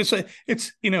 Yeah. But there's a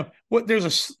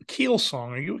Keel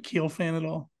song. Are you a Keel fan at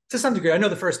all? To some degree. I know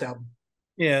the first album.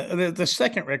 Yeah, the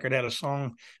second record had a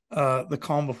song, "The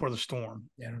Calm Before the Storm."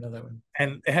 Yeah, I don't know that one.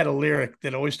 And it had a lyric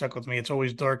that always stuck with me. It's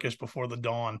always darkest before the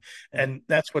dawn, and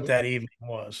that's what that evening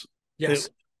was. Yes,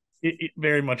 it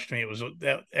very much to me. It was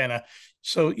that, and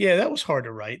so yeah, that was hard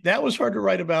to write. That was hard to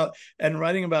write about, and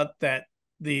writing about that.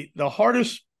 The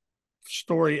hardest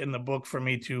story in the book for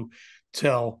me to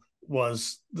tell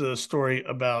was the story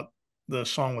about the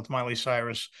song with Miley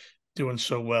Cyrus doing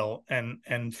so well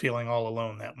and feeling all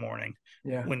alone that morning.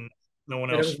 Yeah. When no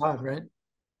one else. That was odd, right?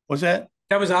 Was that?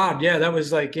 That was odd. Yeah. That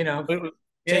was like, taking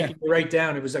you right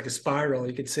down. It was like a spiral.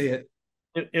 You could see it.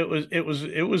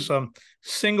 It was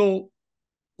single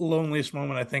loneliest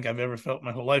moment I think I've ever felt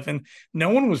my whole life. And no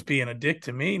one was being a dick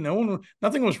to me.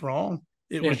 Nothing was wrong.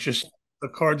 It was just the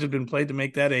cards had been played to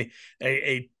make that a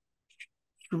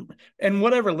and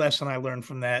whatever lesson I learned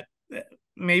from that,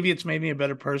 maybe it's made me a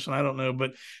better person. I don't know,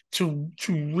 but to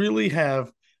really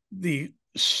have the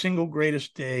single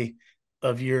greatest day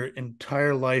of your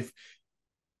entire life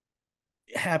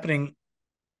happening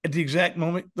at the exact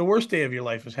moment the worst day of your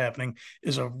life is happening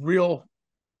is a real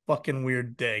fucking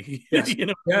weird day. Yes. You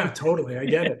know? Yeah, totally. I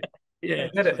get it. Yeah. I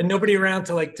get it. And nobody around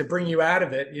to bring you out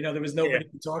of it. There was Yeah. nobody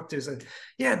to talk to. So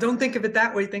yeah, don't think of it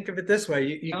that way. Think of it this way.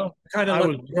 You No, kind of I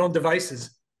left was your own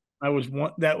devices. I was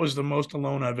one that was the most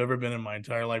alone I've ever been in my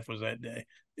entire life was that day.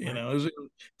 You Right. know,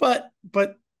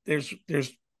 but there's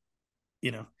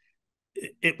you know,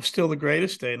 it was still the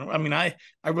greatest day. I mean, I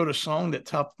wrote a song that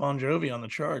topped Bon Jovi on the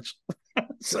charts.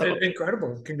 So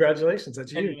Incredible. Congratulations.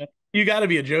 That's and, huge. you got to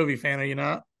be a Jovi fan, are you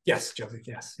not? Yes, Jovi.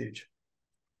 Yes, huge.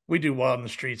 We do Wild in the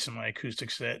Streets in my acoustic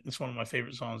set. It's one of my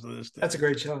favorite songs of this day. That's a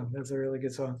great song. That's a really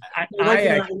good song. I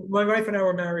actually, My wife and I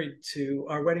were married to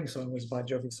our wedding song was Bon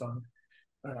Jovi song.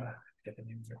 I forget the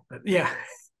name of it, but yeah,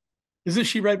 isn't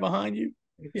she right behind you?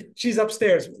 she's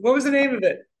upstairs. What was the name of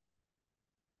it?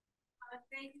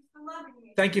 Thank you for loving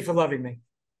me. Thank you for loving me.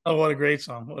 Oh, what a great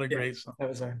song! What a Yeah, great song! that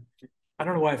was her. I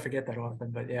don't know why I forget that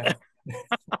often, but yeah.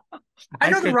 I I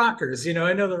know the could, rockers.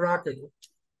 I know the rockers.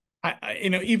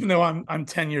 even though I'm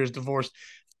 10 years divorced,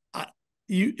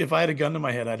 if I had a gun to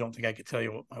my head, I don't think I could tell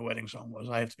you what my wedding song was.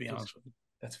 I have to be honest with you.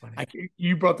 That's funny.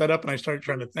 You brought that up, and I started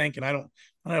trying to think, and I don't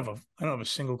have a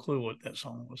single clue what that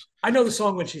song was. I know the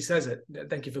song when she says it.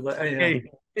 Thank you for but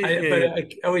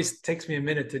it always takes me a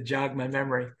minute to jog my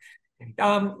memory.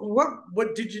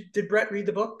 What did Bret read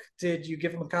the book? Did you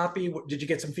give him a copy? Did you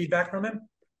get some feedback from him?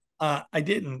 I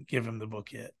didn't give him the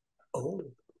book yet. Oh,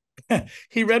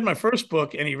 he read my first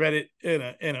book, and he read it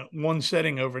in a one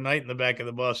setting overnight in the back of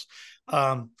the bus.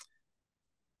 And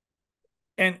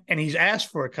he's asked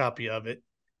for a copy of it.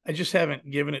 I just haven't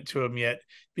given it to him yet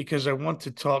because I want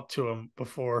to talk to him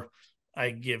before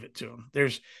I give it to him.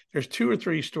 There's 2 or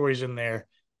 3 stories in there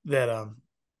that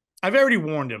I've already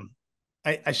warned him.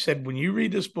 I said, when you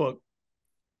read this book,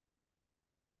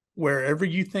 wherever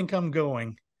you think I'm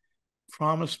going,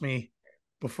 promise me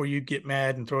before you get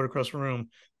mad and throw it across the room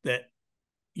that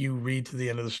you read to the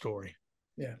end of the story.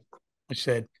 Yeah. I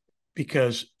said,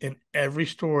 because in every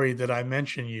story that I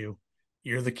mention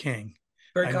you're the king.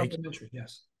 Very complimentary.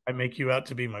 Yes. I make you out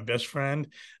to be my best friend.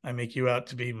 I make you out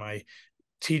to be my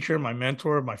teacher, my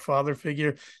mentor, my father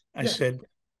figure. I said,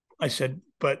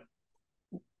 but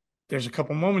there's a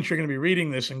couple moments you're going to be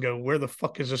reading this and go, where the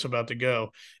fuck is this about to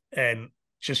go? And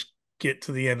just get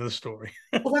to the end of the story.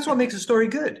 Well, that's what makes a story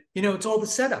good. It's all the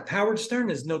setup. Howard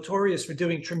Stern is notorious for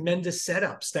doing tremendous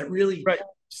setups that really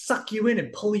suck you in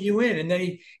and pull you in. And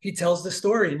then he tells the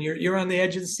story and you're on the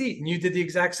edge of the seat. And you did the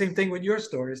exact same thing with your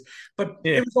stories. But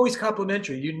it was always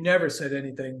complimentary. You never said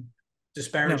anything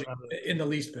disparaging in the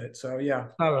least bit. So, yeah.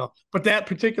 Not at all. But that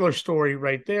particular story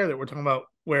right there that we're talking about,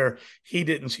 where he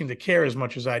didn't seem to care as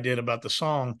much as I did about the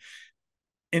song,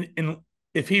 and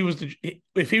if he was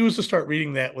to start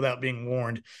reading that without being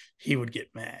warned, he would get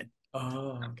mad.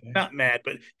 Oh, okay. Not mad,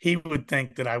 but he would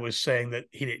think that I was saying that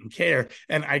he didn't care.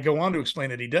 And I go on to explain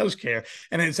that he does care.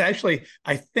 And it's actually,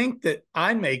 I think that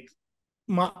I make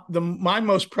my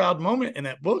most proud moment in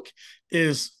that book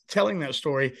is telling that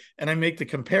story. And I make the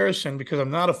comparison, because I'm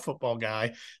not a football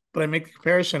guy, but I make the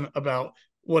comparison about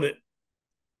what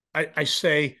I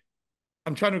say.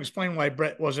 I'm trying to explain why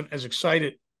Bret wasn't as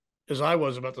excited as I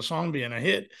was about the song being a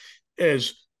hit.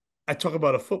 Is I talk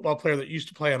about a football player that used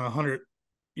to play on a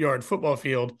 100-yard football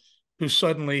field, who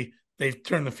suddenly they've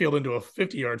turned the field into a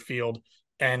 50-yard field.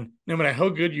 And no matter how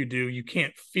good you do, you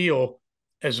can't feel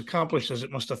as accomplished as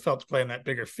it must have felt to play in that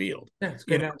bigger field. Yeah, it's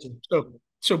good.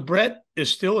 So Bret is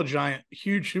still a giant,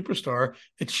 huge superstar.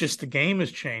 It's just the game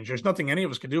has changed. There's nothing any of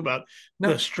us can do about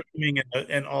the streaming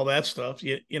and all that stuff.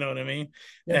 You know what I mean?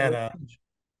 Yeah,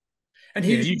 and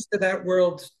he's used to that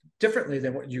world differently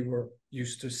than what you were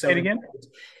used to selling. Again?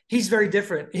 He's very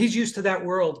different. He's used to that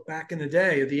world back in the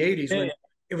day of the 80s when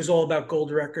it was all about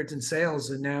gold records and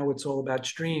sales, and now it's all about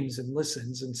streams and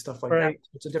listens and stuff like that.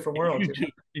 It's a different world.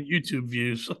 YouTube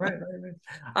views. Right.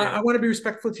 I want to be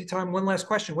respectful to your time. One last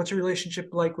question. What's your relationship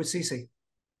like with Cece?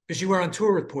 Because you were on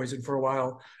tour with Poison for a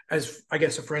while as, I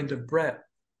guess, a friend of Bret.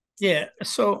 Yeah.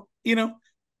 So,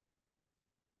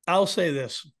 I'll say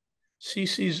this.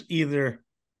 Cece's either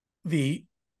the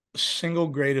single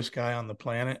greatest guy on the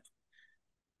planet,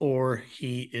 or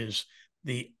he is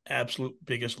the absolute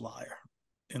biggest liar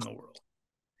in the world.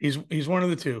 He's one of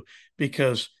the two,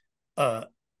 because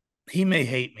he may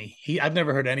hate me. I've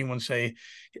never heard anyone say,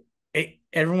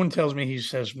 everyone tells me he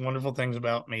says wonderful things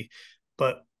about me,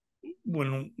 but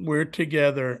when we're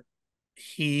together,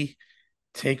 he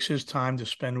takes his time to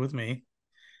spend with me.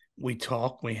 We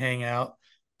talk, we hang out.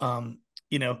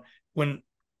 You know, when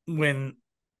when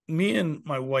me and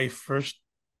my wife first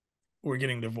were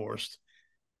getting divorced,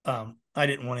 I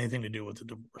didn't want anything to do with the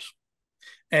divorce.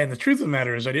 And the truth of the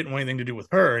matter is, I didn't want anything to do with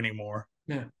her anymore.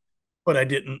 Yeah. But I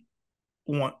didn't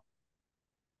want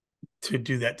to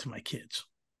do that to my kids,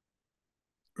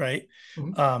 right?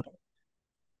 Mhm. Um,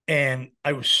 and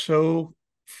I was so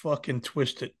fucking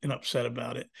twisted and upset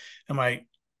about it. And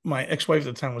my ex-wife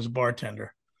at the time was a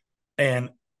bartender, and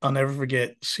I'll never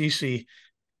forget. Cece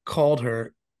called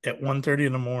her at 1:30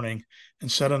 in the morning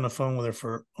and sat on the phone with her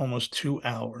for almost 2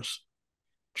 hours,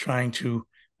 trying to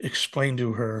explain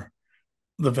to her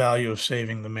the value of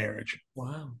saving the marriage.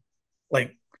 Wow.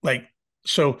 Like, like,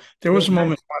 so there was Really a nice.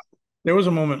 moment. There was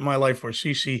a moment in my life where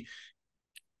Cece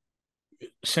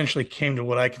essentially came to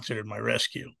what I considered my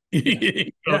rescue. Yeah. You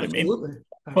know Yeah, what I mean? absolutely.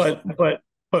 But Absolutely. but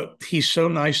but he's so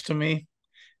nice to me,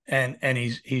 and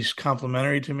he's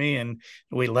complimentary to me, and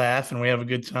we laugh and we have a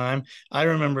good time. I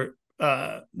remember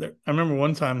I remember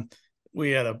one time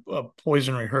we had a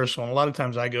Poison rehearsal, and a lot of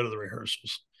times I go to the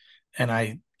rehearsals,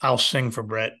 and I'll sing for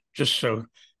Bret just so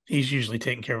he's usually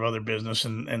taking care of other business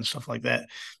and stuff like that.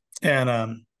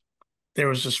 And there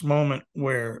was this moment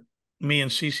where me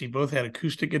and Cece both had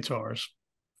acoustic guitars,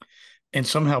 and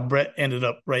somehow Bret ended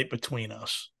up right between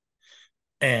us.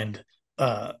 And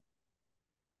uh,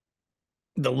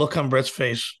 the look on Bret's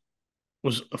face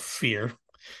was a fear,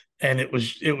 and it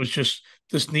was just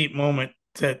this neat moment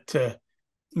that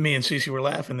me and Cece were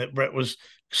laughing that Bret was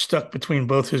stuck between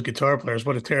both his guitar players.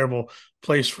 What a terrible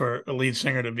place for a lead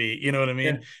singer to be, you know what I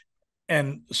Yeah. mean?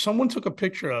 And someone took a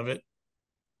picture of it.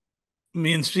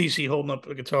 Me and Cece holding up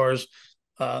the guitars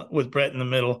with Bret in the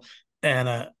middle,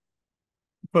 and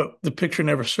but the picture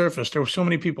never surfaced. There were so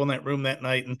many people in that room that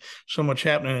night, and so much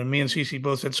happening. And me and Cece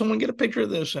both said, "Someone get a picture of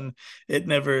this," and I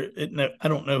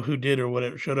don't know who did or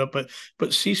whatever showed up, but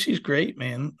Cece's great,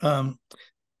 man.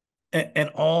 And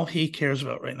all he cares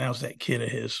about right now is that kid of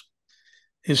his.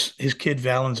 His kid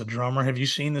Valen's a drummer. Have you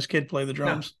seen this kid play the No.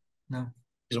 drums? No.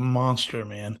 He's a monster,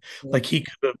 man. Really, Like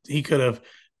he could have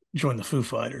joined the Foo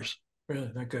Fighters.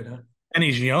 really not good, huh? And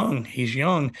he's young. He's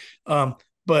young. Um,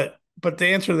 but the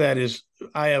answer to that is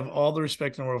I have all the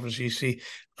respect in the world for CC.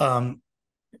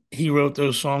 He wrote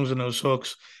those songs and those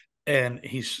hooks, and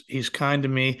he's kind to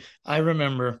me. I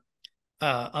remember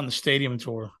on the stadium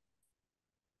tour,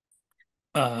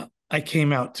 I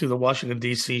came out to the Washington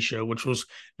D.C. show, which was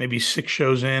maybe 6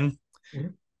 shows in,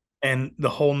 Mhm. and the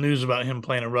whole news about him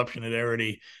playing Eruption had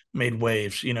already made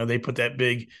waves. You know, they put that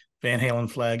big Van Halen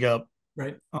flag up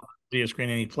Right. on the video screen,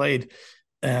 and he played.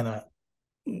 And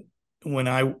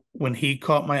when he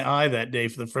caught my eye that day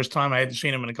for the first time, I hadn't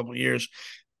seen him in a couple of years,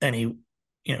 and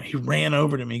he ran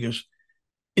over to me. He goes,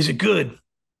 "Is it good?"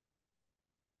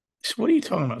 I said, "What are you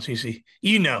talking about, Cece?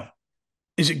 You know,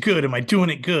 is it good? Am I doing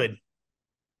it good?"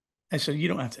 I said, "You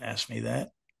don't have to ask me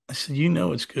that." I said, "You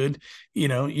know it's good. You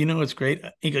know it's great."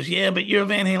 He goes, "Yeah, but you're a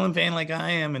Van Halen fan like I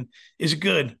am, and is it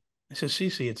good?" I said,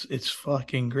 "Cece, it's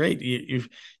fucking great.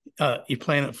 You're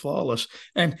playing it flawless."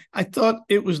 And I thought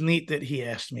it was neat that he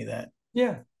asked me that,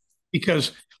 Yeah.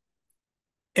 because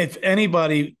if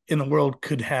anybody in the world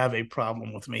could have a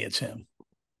problem with me, it's him.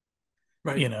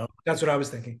 Right. You know, That's what I was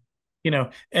thinking.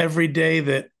 every day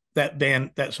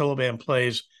that solo band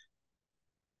plays,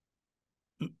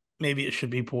 maybe it should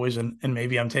be Poison, and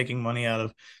maybe I'm taking money out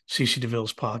of CC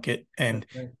DeVille's pocket. And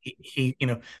Right.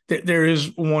 there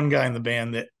is one guy in the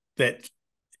band that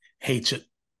hates it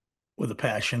with a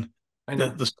passion. I The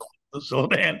know. the solo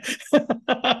band,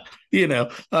 you know,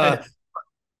 I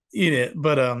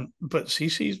know. but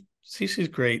CC's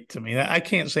great to me. I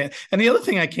can't say. And the other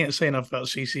thing I can't say enough about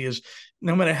CC is,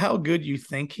 no matter how good you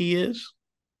think he is,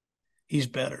 he's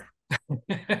better.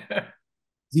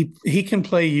 He can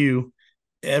play you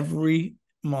every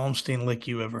Malmsteen lick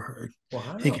you ever heard. He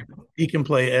Wow. can he can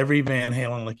play every Van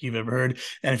Halen lick you've ever heard.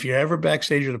 And if you're ever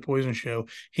backstage at a Poison show,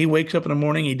 he wakes up in the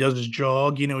morning, he does his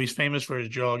jog. He's famous for his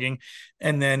jogging,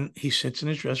 and then he sits in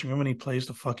his dressing room and he plays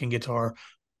the fucking guitar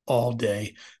all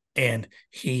day. And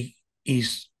he's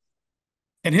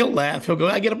and he'll laugh. He'll go,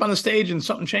 I get up on the stage and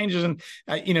something changes. And,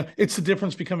 it's the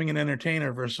difference becoming an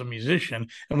entertainer versus a musician.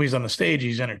 And when he's on the stage,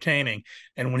 he's entertaining.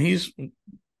 And when he's,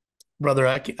 brother,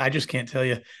 I just can't tell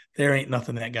you, there ain't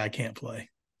nothing that guy can't play.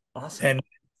 Awesome. And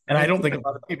I Well, don't think a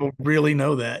lot of people really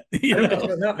know that, I don't think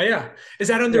so. No, yeah. Is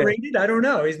that Yeah. underrated? I don't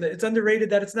know. It's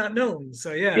underrated that it's not known.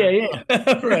 So Yeah, yeah.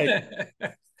 yeah. Right.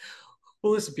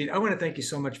 Well, listen, Pete, I want to thank you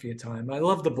so much for your time. I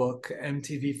love the book,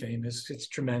 MTV Famous. It's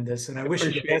tremendous. And I I wish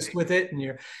you the appreciate best with it and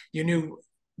your new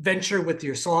venture with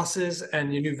your sauces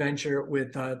and your new venture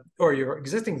with or your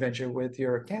existing venture with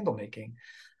your candle making.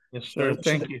 Yes, So I sir. wish you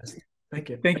Thank the you. best. Thank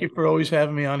you. Thank you for always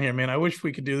having me on here, man. I wish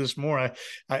we could do this more.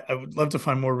 I would love to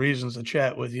find more reasons to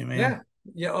chat with you, man. Yeah.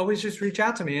 Yeah. Always just reach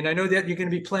out to me. And I know that you're going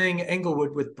to be playing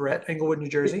Englewood with Bret, Englewood, New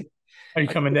Jersey. Are you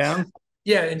coming down?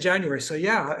 Yeah, in January. So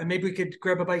yeah, and maybe we could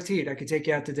grab a bite to eat. I could take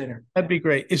you out to dinner. That'd be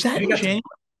great. Is that You in got time. January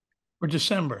or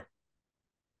December?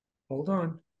 Hold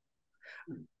on.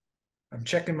 I'm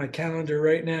checking my calendar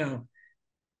right now.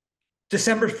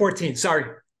 December 14th. Sorry.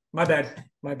 My bad.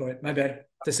 My boy. My bad.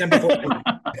 December 14th.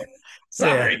 Yeah.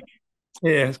 Sorry.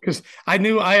 Yeah, because I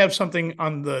knew I have something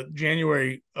on the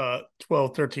January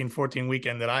 12, 13, 14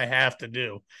 weekend that I have to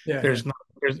do. Yeah. There's not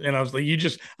there's and I was like,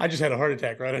 I just had a heart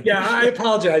attack right on Yeah, your I show.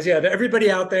 apologize. Yeah,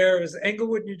 everybody out there is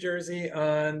Englewood, New Jersey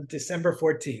on December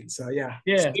 14th. So yeah. So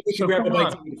Yeah. maybe we can So grab a come bite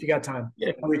on. to eat if you got time.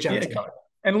 Yeah. I'll reach out Yeah. to you.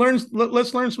 And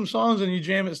let's learn some songs and you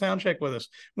jam at sound check with us.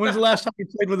 When's the last time you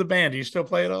played with a band? Do you still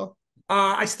play at all?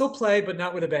 I still play, but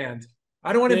not with a band.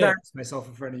 I don't want to Yeah. embarrass myself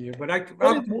in front of you, but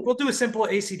What is we'll do a simple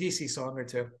AC/DC song or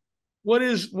two. what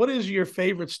is your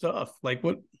favorite stuff? Like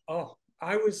what? Oh,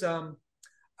 I was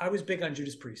big on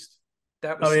Judas Priest.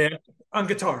 That Oh was yeah. on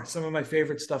guitar. Some of my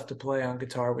favorite stuff to play on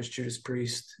guitar was Judas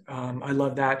Priest. I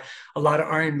love that. A lot of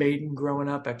Iron Maiden growing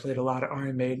up. I played a lot of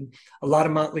Iron Maiden, a lot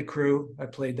of Motley Crue. I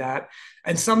played that.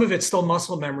 And some of it's still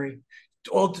muscle memory.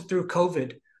 All through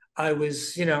COVID, I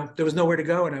was, there was nowhere to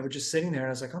go. And I was just sitting there. And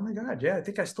I was like, oh my God, yeah, I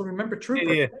think I still remember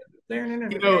Trooper. Yeah.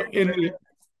 You know,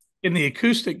 in the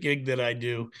acoustic gig that I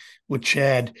do with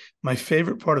Chad, my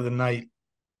favorite part of the night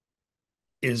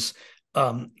is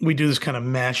we do this kind of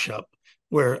mashup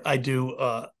where I do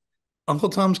Uncle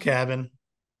Tom's Cabin,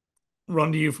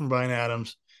 Run to You from Bryan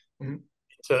Adams. Mm-hmm.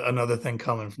 It's another thing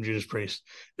coming from Judas Priest.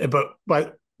 But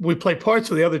we play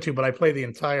parts of the other two, but I play the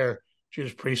entire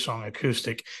Judas Priest song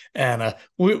acoustic. And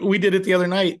we did it the other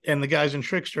night, and the guys in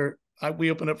Trickster, we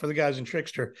opened up for the guys in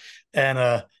Trickster,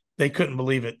 and they couldn't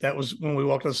believe it. That was when we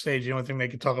walked on stage. The only thing they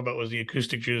could talk about was the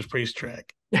acoustic Judas Priest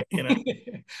track.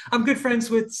 I'm good friends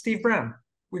with Steve Brown.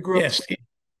 We grew up. Yes,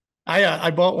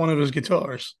 I bought one of his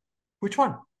guitars. Which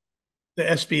one? The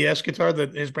SBS guitar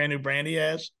that his brand new brand he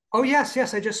has. Oh yes,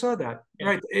 yes, I just saw that. Yeah.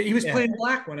 Right, he was Yeah. playing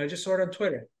black one. I just saw it on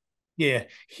Twitter. Yeah,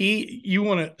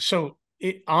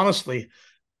 honestly,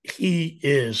 he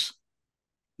is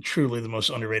truly the most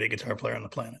underrated guitar player on the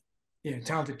planet. Yeah,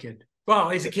 talented kid. Well,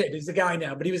 he's a kid. He's a guy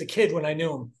now, but he was a kid when I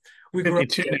knew him. We grew up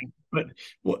together. But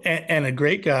and a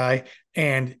great guy,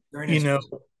 and Very nice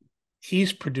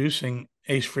he's producing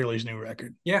Ace Frehley's new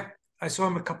record. Yeah, I saw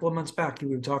him a couple of months back. We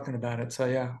were talking about it. So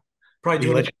yeah, probably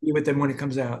doing it with him when it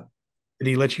comes out. Did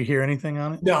he let you hear anything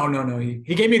on it? No.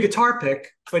 He gave me a guitar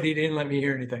pick, but he didn't let me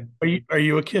hear anything. Are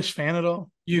you a Kiss fan at all?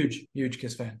 Huge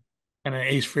Kiss fan. And an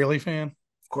Ace Frehley fan?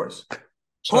 Of course.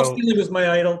 Paul Stanley was my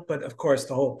idol, but of course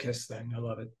the whole Kiss thing. I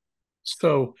love it.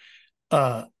 So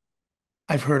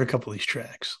I've heard a couple of these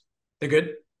tracks. They're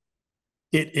good?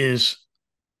 It is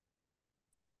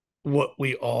what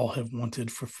we all have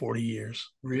wanted for 40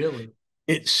 years. Really?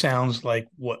 It sounds like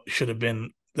what should have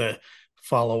been the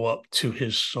follow-up to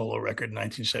his solo record in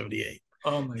 1978.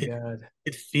 Oh my God.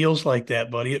 It feels like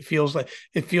that, buddy. It feels like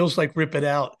Rip It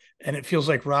Out, and it feels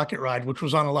like Rocket Ride, which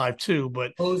was on Alive too,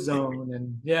 but Ozone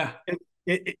and yeah.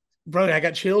 Brother, I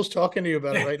got chills talking to you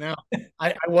about it right now.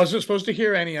 I wasn't supposed to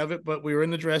hear any of it, but we were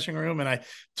in the dressing room and I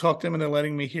talked to them and they're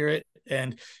letting me hear it.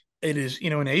 And it is,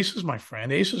 and Ace is my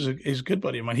friend. Ace is a good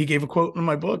buddy of mine. He gave a quote in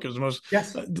my book. It was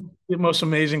the most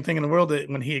amazing thing in the world that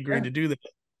when he agreed to do that.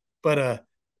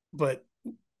 But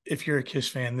if you're a Kiss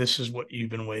fan, this is what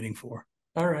you've been waiting for.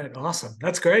 All right. Awesome.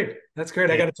 That's great. That's great.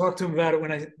 Yeah. I got to talk to him about it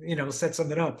when I, set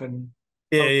something up and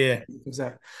yeah.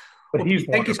 Well,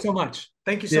 thank you so much.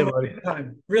 Thank you so much for your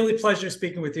time. Really pleasure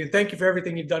speaking with you. And thank you for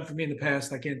everything you've done for me in the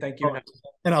past. I can't thank you enough.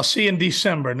 And I'll see you in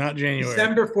December, not January.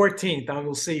 December 14th. I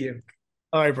will see you.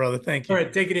 All right, brother. Thank you. All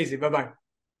right. Take it easy. Bye-bye.